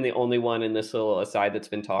been the only one in this little aside that's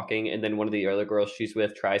been talking, and then one of the other girls she's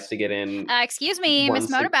with tries to get in. Excuse me,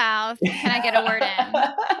 Miss Motormouth. Can I get a word in?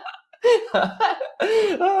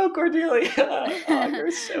 Oh, Cordelia. Oh,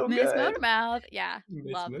 you're so good. Miss Motormouth. Yeah,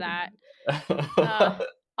 love that.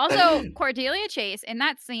 Also, Cordelia Chase, in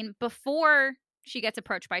that scene, before she gets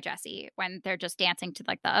approached by Jesse, when they're just dancing to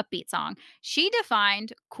like the upbeat song, she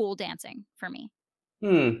defined cool dancing for me.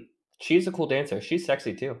 She's a cool dancer. She's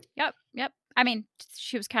sexy too. Yep. I mean,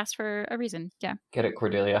 she was cast for a reason. Yeah. Get it,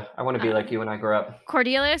 Cordelia. I want to be like you when I grow up.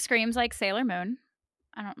 Cordelia screams like Sailor Moon.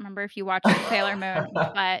 I don't remember if you watched Sailor Moon,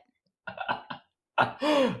 but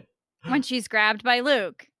when she's grabbed by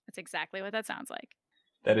Luke, that's exactly what that sounds like.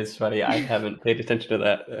 That is funny. I haven't paid attention to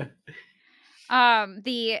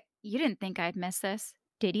that. You didn't think I'd miss this,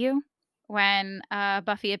 did you? When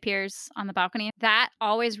Buffy appears on the balcony, that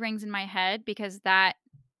always rings in my head because that,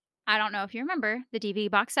 I don't know if you remember the DVD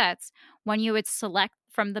box sets, when you would select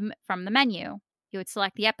from the menu, you would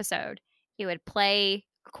select the episode, it would play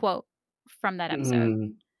a quote from that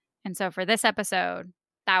episode. And so for this episode,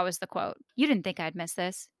 that was the quote. You didn't think I'd miss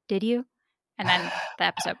this, did you? And then the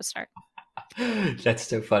episode would start. That's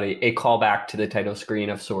so funny. A callback to the title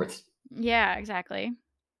screen of sorts. Yeah, exactly.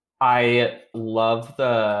 I love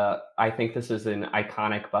I think this is an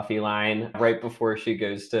iconic Buffy line. Right before she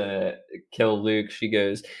goes to kill Luke, she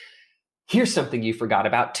goes, "Here's something you forgot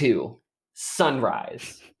about too.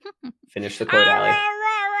 Sunrise." Finish the quote, Allie.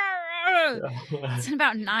 It's in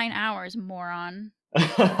about 9 hours, moron.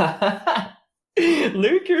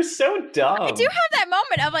 Luke, you're so dumb. I do have that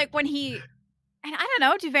moment of like when he, and I don't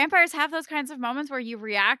know, do vampires have those kinds of moments where you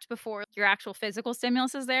react before your actual physical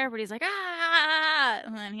stimulus is there? But he's like, ah,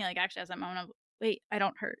 and then he like actually has that moment of, wait, I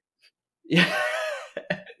don't hurt. Yeah.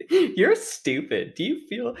 You're stupid. Do you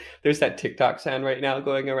feel there's that TikTok sound right now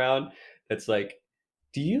going around that's like,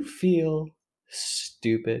 do you feel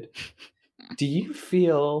stupid? Do you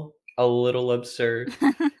feel a little absurd?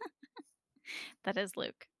 That is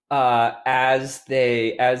Luke. As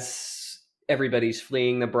everybody's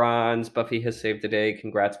fleeing the bronze, Buffy has saved the day.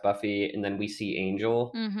 Congrats, Buffy. And then we see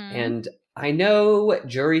Angel. Mm-hmm. And I know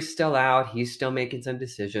Jury's still out. He's still making some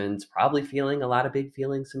decisions, probably feeling a lot of big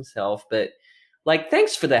feelings himself. But like,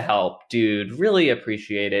 thanks for the help, dude. Really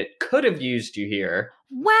appreciate it. Could have used you here.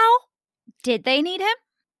 Well, did they need him?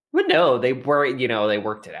 But no, they were, they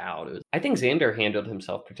worked it out. I think Xander handled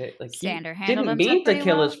himself like he Xander handled didn't himself mean to pretty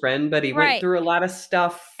kill well. his friend, but he went Right. through a lot of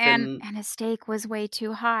stuff. And his stake was way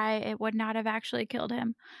too high. It would not have actually killed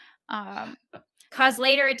him. Cause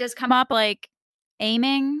later it does come up like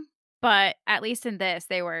aiming, but at least in this,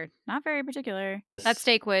 they were not very particular. That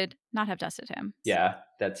stake would not have dusted him. Yeah,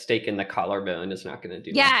 that stake in the collarbone is not going to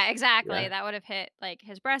do Yeah, much. exactly. Yeah. That would have hit like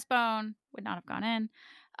his breastbone, would not have gone in.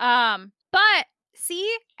 But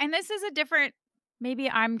see, and this is a different, maybe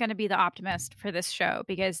I'm going to be the optimist for this show,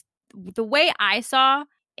 because the way I saw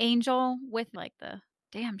Angel with like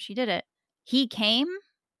damn, she did it. He came,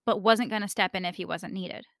 but wasn't going to step in if he wasn't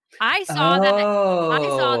needed. I saw that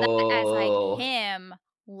as like him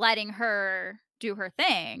letting her do her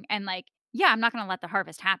thing, and like, yeah, I'm not going to let the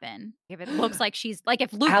harvest happen if it looks like she's like,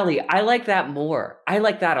 if Luke. Allie, I like that more. I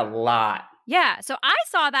like that a lot. Yeah, so I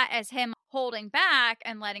saw that as him holding back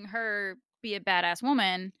and letting her be a badass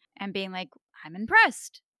woman and being like, I'm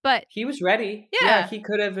impressed. But he was ready. Yeah, he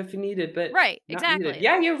could have if he needed, but right, exactly. Needed.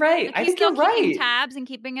 Yeah, you're right. Like, I think you're right. Keeping tabs and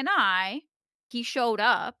keeping an eye. He showed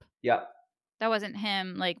up. Yep. That wasn't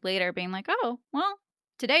him like later being like, oh, well,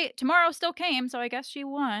 tomorrow still came, so I guess she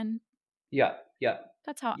won. Yeah.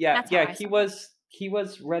 That's how. Yeah, that's how he was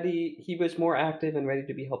ready. He was more active and ready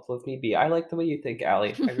to be helpful if need be. I like the way you think,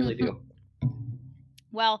 Allie. I really do.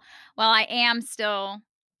 Well, I am still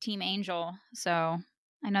Team Angel, so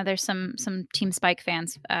I know there's some Team Spike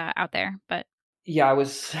fans out there, but yeah,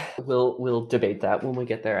 we'll debate that when we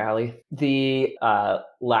get there, Allie. The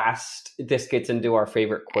this gets into our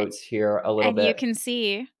favorite quotes here a little bit. And you can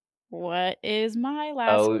see what is my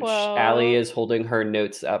last quote. Allie is holding her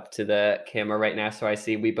notes up to the camera right now, so I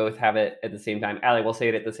see we both have it at the same time. Allie, we'll say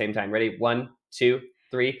it at the same time. Ready? 1, 2,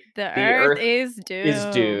 3. The Earth is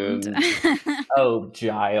doomed. Oh,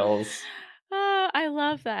 Giles. I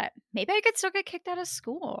love that. Maybe I could still get kicked out of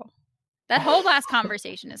school. That whole last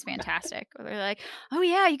conversation is fantastic. Where they're like, oh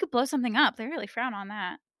yeah, you could blow something up. They really frown on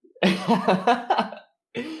that.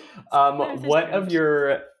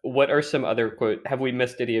 What are some other quotes? Have we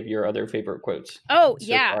missed any of your other favorite quotes? Oh,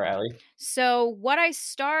 yeah. Far, Allie? So what I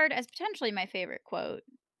starred as potentially my favorite quote,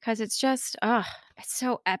 because it's just, it's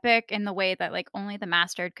so epic in the way that like only the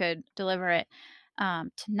master could deliver it.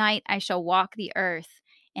 Tonight I shall walk the earth,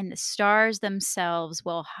 and the stars themselves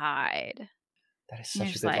will hide. That is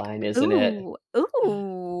such a good line, isn't it?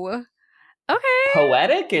 Ooh. Okay.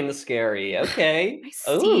 Poetic and scary. Okay. I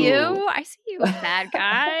see you, bad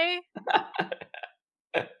guy.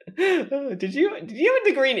 Did you have a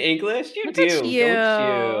degree in English? You do, don't you?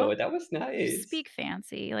 That was nice. You speak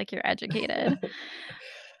fancy, like you're educated.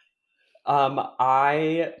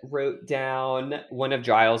 I wrote down one of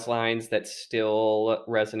Giles' lines that still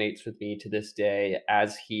resonates with me to this day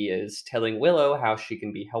as he is telling Willow how she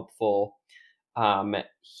can be helpful.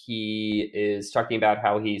 He is talking about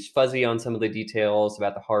how he's fuzzy on some of the details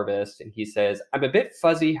about the harvest, and he says, I'm a bit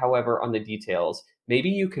fuzzy, however, on the details. Maybe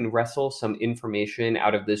you can wrestle some information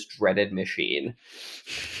out of this dreaded machine.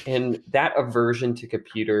 And that aversion to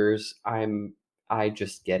computers, I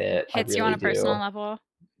just get it. Hits you on a personal level.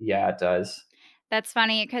 Yeah, it does. That's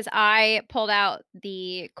funny because I pulled out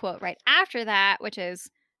the quote right after that, which is,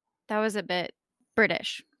 that was a bit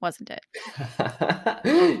British, wasn't it?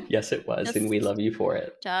 Yes, it was, and we love you for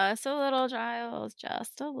it. Just a little, Giles,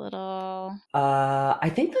 just a little.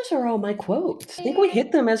 I think those are all my quotes. I think we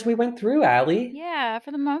hit them as we went through, Allie. Yeah, for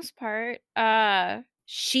the most part.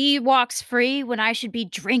 She walks free when I should be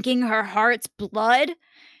drinking her heart's blood.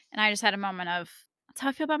 And I just had a moment of, that's how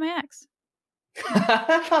I feel about my ex.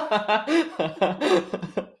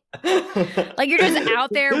 Like you're just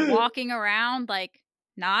out there walking around like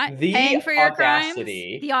not paying for your crimes.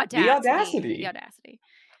 The audacity.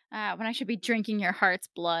 When I should be drinking your heart's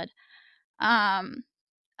blood. Xander's,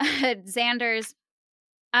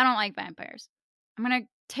 I don't like vampires. I'm gonna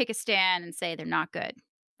take a stand and say they're not good.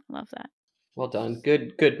 I love that. Well done.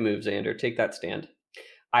 Good move, Xander. Take that stand.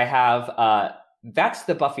 I have that's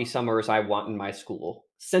the Buffy Summers I want in my school.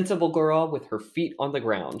 Sensible girl with her feet on the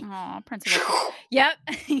ground. Aw, Principal. Yep.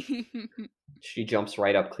 She jumps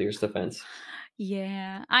right up, clears the fence.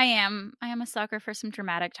 Yeah, I am a sucker for some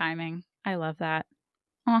dramatic timing. I love that.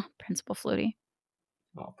 Oh, Principal Flutie.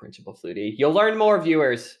 Oh, Principal Flutie. You'll learn more,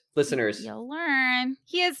 viewers, listeners. You'll learn.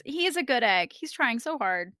 He is a good egg. He's trying so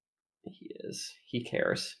hard. He is. He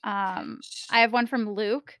cares. I have one from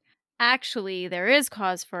Luke. Actually, there is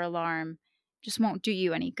cause for alarm. Just won't do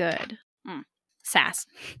you any good. Sass.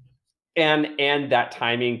 And that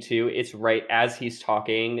timing too, it's right as he's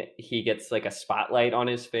talking, he gets like a spotlight on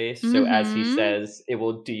his face. So as he says, it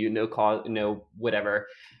will do you no cause, no whatever.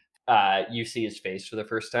 you see his face for the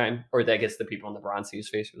first time, or I guess the people in the bronze see his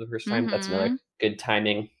face for the first time. That's Mm-hmm. another good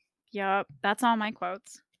timing. Yep, that's all my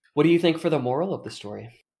quotes. What do you think for the moral of the story?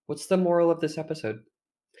 What's the moral of this episode?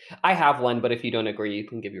 I have one, but if you don't agree, you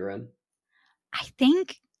can give your own. I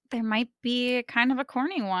think there might be kind of a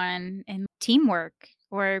corny one in teamwork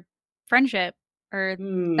or friendship or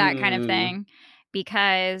that kind of thing,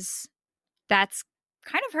 because that's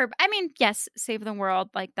kind of her. I mean, yes, save the world,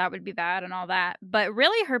 like that would be bad and all that, but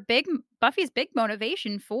really Buffy's big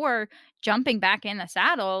motivation for jumping back in the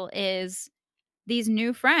saddle is these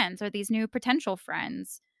new friends or these new potential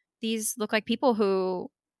friends. These look like people who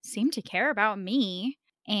seem to care about me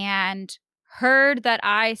and heard that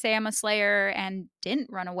I say I'm a slayer and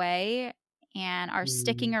didn't run away and are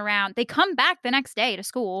sticking around. They come back the next day to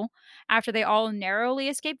school after they all narrowly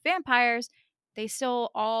escaped vampires. They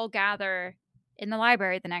still all gather in the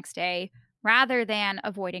library the next day rather than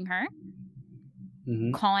avoiding her,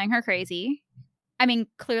 calling her crazy. I mean,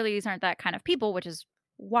 clearly these aren't that kind of people, which is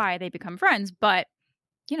why they become friends, but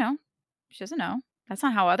she doesn't know. That's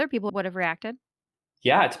not how other people would have reacted.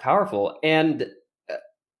 Yeah, it's powerful. And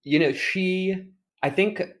I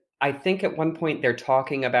think at one point they're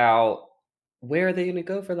talking about where are they going to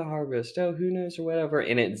go for the harvest? Oh, who knows or whatever.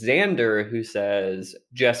 And it's Xander who says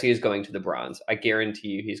Jesse is going to the bronze. I guarantee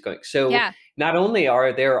you he's going. So not only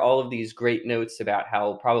are there all of these great notes about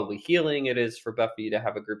how probably healing it is for Buffy to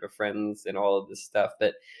have a group of friends and all of this stuff,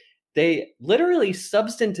 but they literally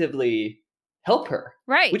substantively help her.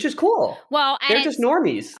 Right. Which is cool. Well, and they're just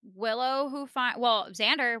normies. Willow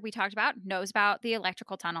Xander, we talked about, knows about the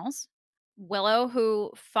electrical tunnels. Willow,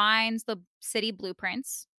 who finds the city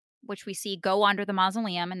blueprints, which we see go under the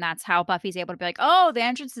mausoleum, and that's how Buffy's able to be like, oh, the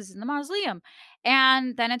entrance is in the mausoleum.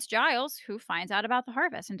 And then it's Giles who finds out about the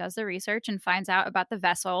harvest and does the research and finds out about the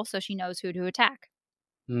vessel so she knows who to attack.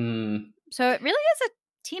 So it really is a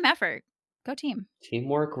team effort. Go team.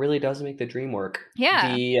 Teamwork really does make the dream work.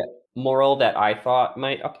 Yeah. The moral that I thought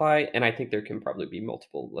might apply, and I think there can probably be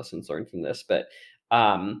multiple lessons learned from this, but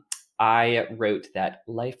I wrote that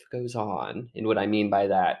life goes on. And what I mean by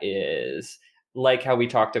that is, like how we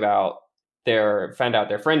talked about, found out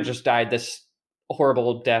their friend just died this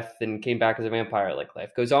horrible death and came back as a vampire, like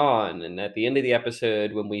life goes on. And at the end of the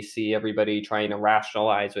episode, when we see everybody trying to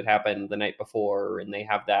rationalize what happened the night before, and they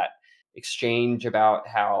have that exchange about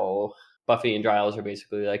how Buffy and Giles are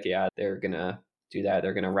basically like, yeah, they're going to do that.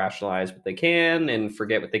 They're going to rationalize what they can and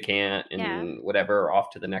forget what they can't and whatever, off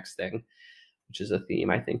to the next thing, which is a theme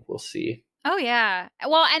I think we'll see. Oh, yeah.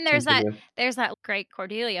 Well, and there's that great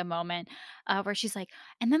Cordelia moment where she's like,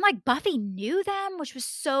 and then like Buffy knew them, which was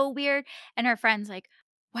so weird. And her friend's like,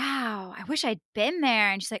 wow, I wish I'd been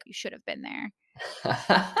there. And she's like, you should have been there.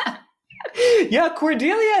 Yeah,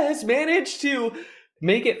 Cordelia has managed to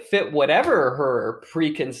make it fit whatever her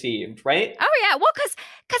preconceived, right? Oh, yeah. Well,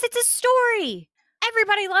 because it's a story.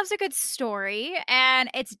 Everybody loves a good story, and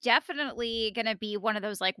it's definitely going to be one of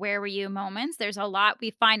those like, where were you moments.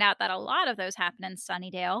 We find out that a lot of those happen in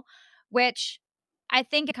Sunnydale, which I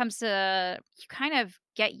think it comes to,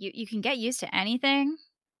 you can get used to anything,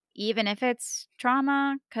 even if it's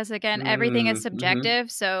trauma, because again, everything is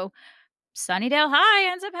subjective. So Sunnydale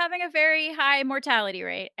High ends up having a very high mortality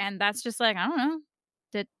rate, and that's just like, I don't know,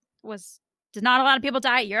 did not a lot of people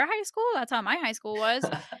die at your high school? That's how my high school was.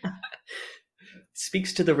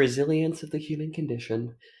 Speaks to the resilience of the human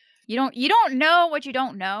condition. You don't know what you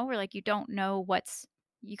don't know, or like you don't know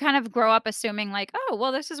you kind of grow up assuming like, oh,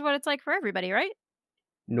 well, this is what it's like for everybody, right?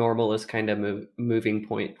 Normal is kind of moving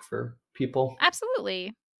point for people.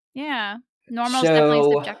 Absolutely. Yeah. Normal is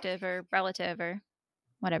definitely subjective or relative or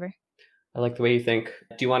whatever. I like the way you think.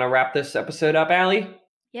 Do you want to wrap this episode up, Allie?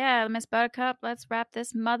 Yeah, Miss Buttercup, let's wrap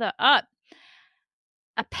this mother up.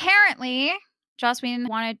 Apparently, Joss Whedon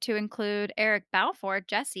wanted to include Eric Balfour,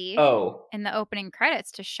 Jesse, in the opening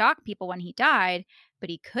credits to shock people when he died, but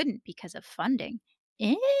he couldn't because of funding.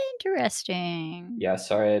 Interesting. Yeah,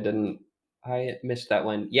 sorry, I missed that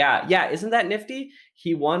one. Yeah, isn't that nifty?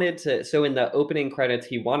 He wanted to, so in the opening credits,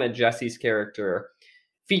 he wanted Jesse's character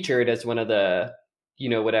featured as one of the,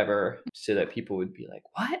 whatever, so that people would be like,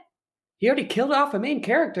 what? He already killed off a main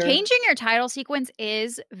character. Changing your title sequence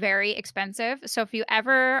is very expensive. So if you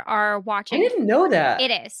ever are watching... I didn't know that.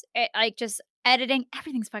 It is. Just editing,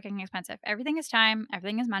 everything's fucking expensive. Everything is time.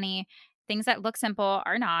 Everything is money. Things that look simple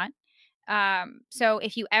are not. So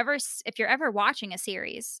if you're ever watching a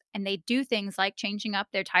series and they do things like changing up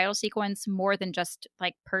their title sequence more than just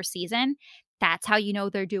like per season, that's how you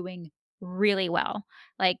know they're doing really well.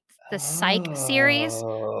 Like the Psych series,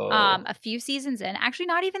 a few seasons in, actually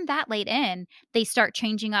not even that late in, they start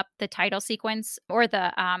changing up the title sequence or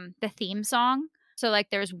the theme song So like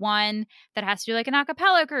there's one that has to do like an a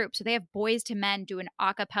cappella group. So they have Boys to Men do an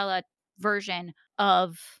a cappella version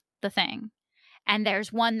of the thing. And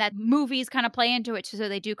there's one that movies kind of play into it. So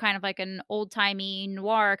they do kind of like an old-timey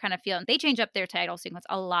noir kind of feel. And they change up their title sequence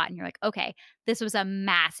a lot. And you're like, okay, this was a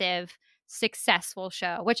massive, successful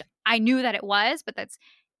show, which I knew that it was, but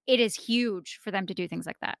it is huge for them to do things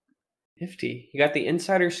like that. Nifty. You got the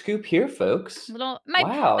insider scoop here, folks.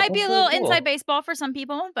 Might be a little inside baseball for some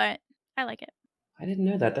people, but I like it. I didn't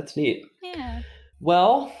know that. That's neat. Yeah.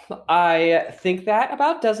 Well, I think that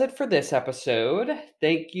about does it for this episode.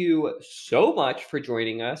 Thank you so much for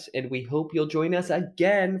joining us, and we hope you'll join us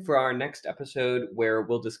again for our next episode where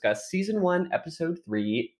we'll discuss Season 1, Episode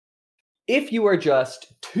 3. If you are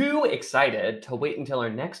just too excited to wait until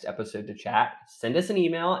our next episode to chat, send us an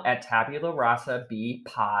email at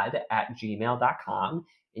tabularasabpod@gmail.com.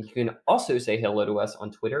 And you can also say hello to us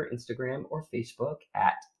on Twitter, Instagram, or Facebook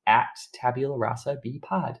at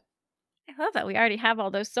tabularasabpod. I love that we already have all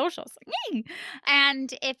those socials. Yay!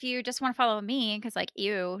 And if you just want to follow me, because like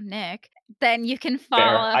you, Nick, then you can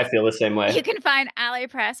follow. Fair. I feel the same way. You can find Allie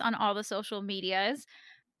Press on all the social medias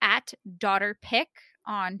at DaughterPick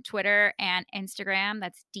on Twitter and Instagram.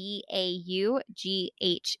 That's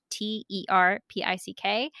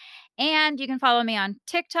DAUGHTERPICK. And you can follow me on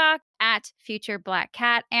TikTok at Future Black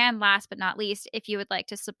Cat. And last but not least, if you would like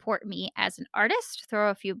to support me as an artist, throw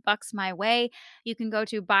a few bucks my way, you can go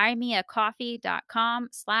to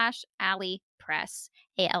buymeacoffee.com/AlliePress,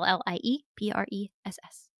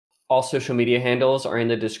 ALLIEPRESS. All social media handles are in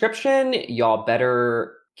the description. Y'all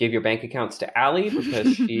better give your bank accounts to Allie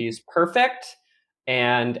because she's perfect.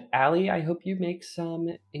 And Allie, I hope you make some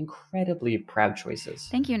incredibly proud choices.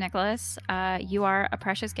 Thank you, Nicholas. You are a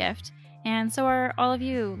precious gift. And so are all of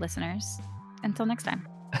you listeners. Until next time.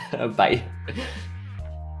 Bye.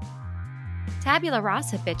 Tabula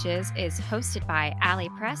Rasa Bitches is hosted by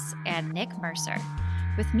Allie Press and Nick Mercer,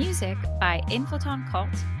 with music by Inflaton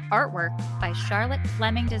Cult, artwork by Charlotte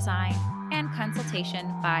Fleming Design, and consultation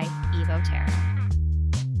by Evo Terra.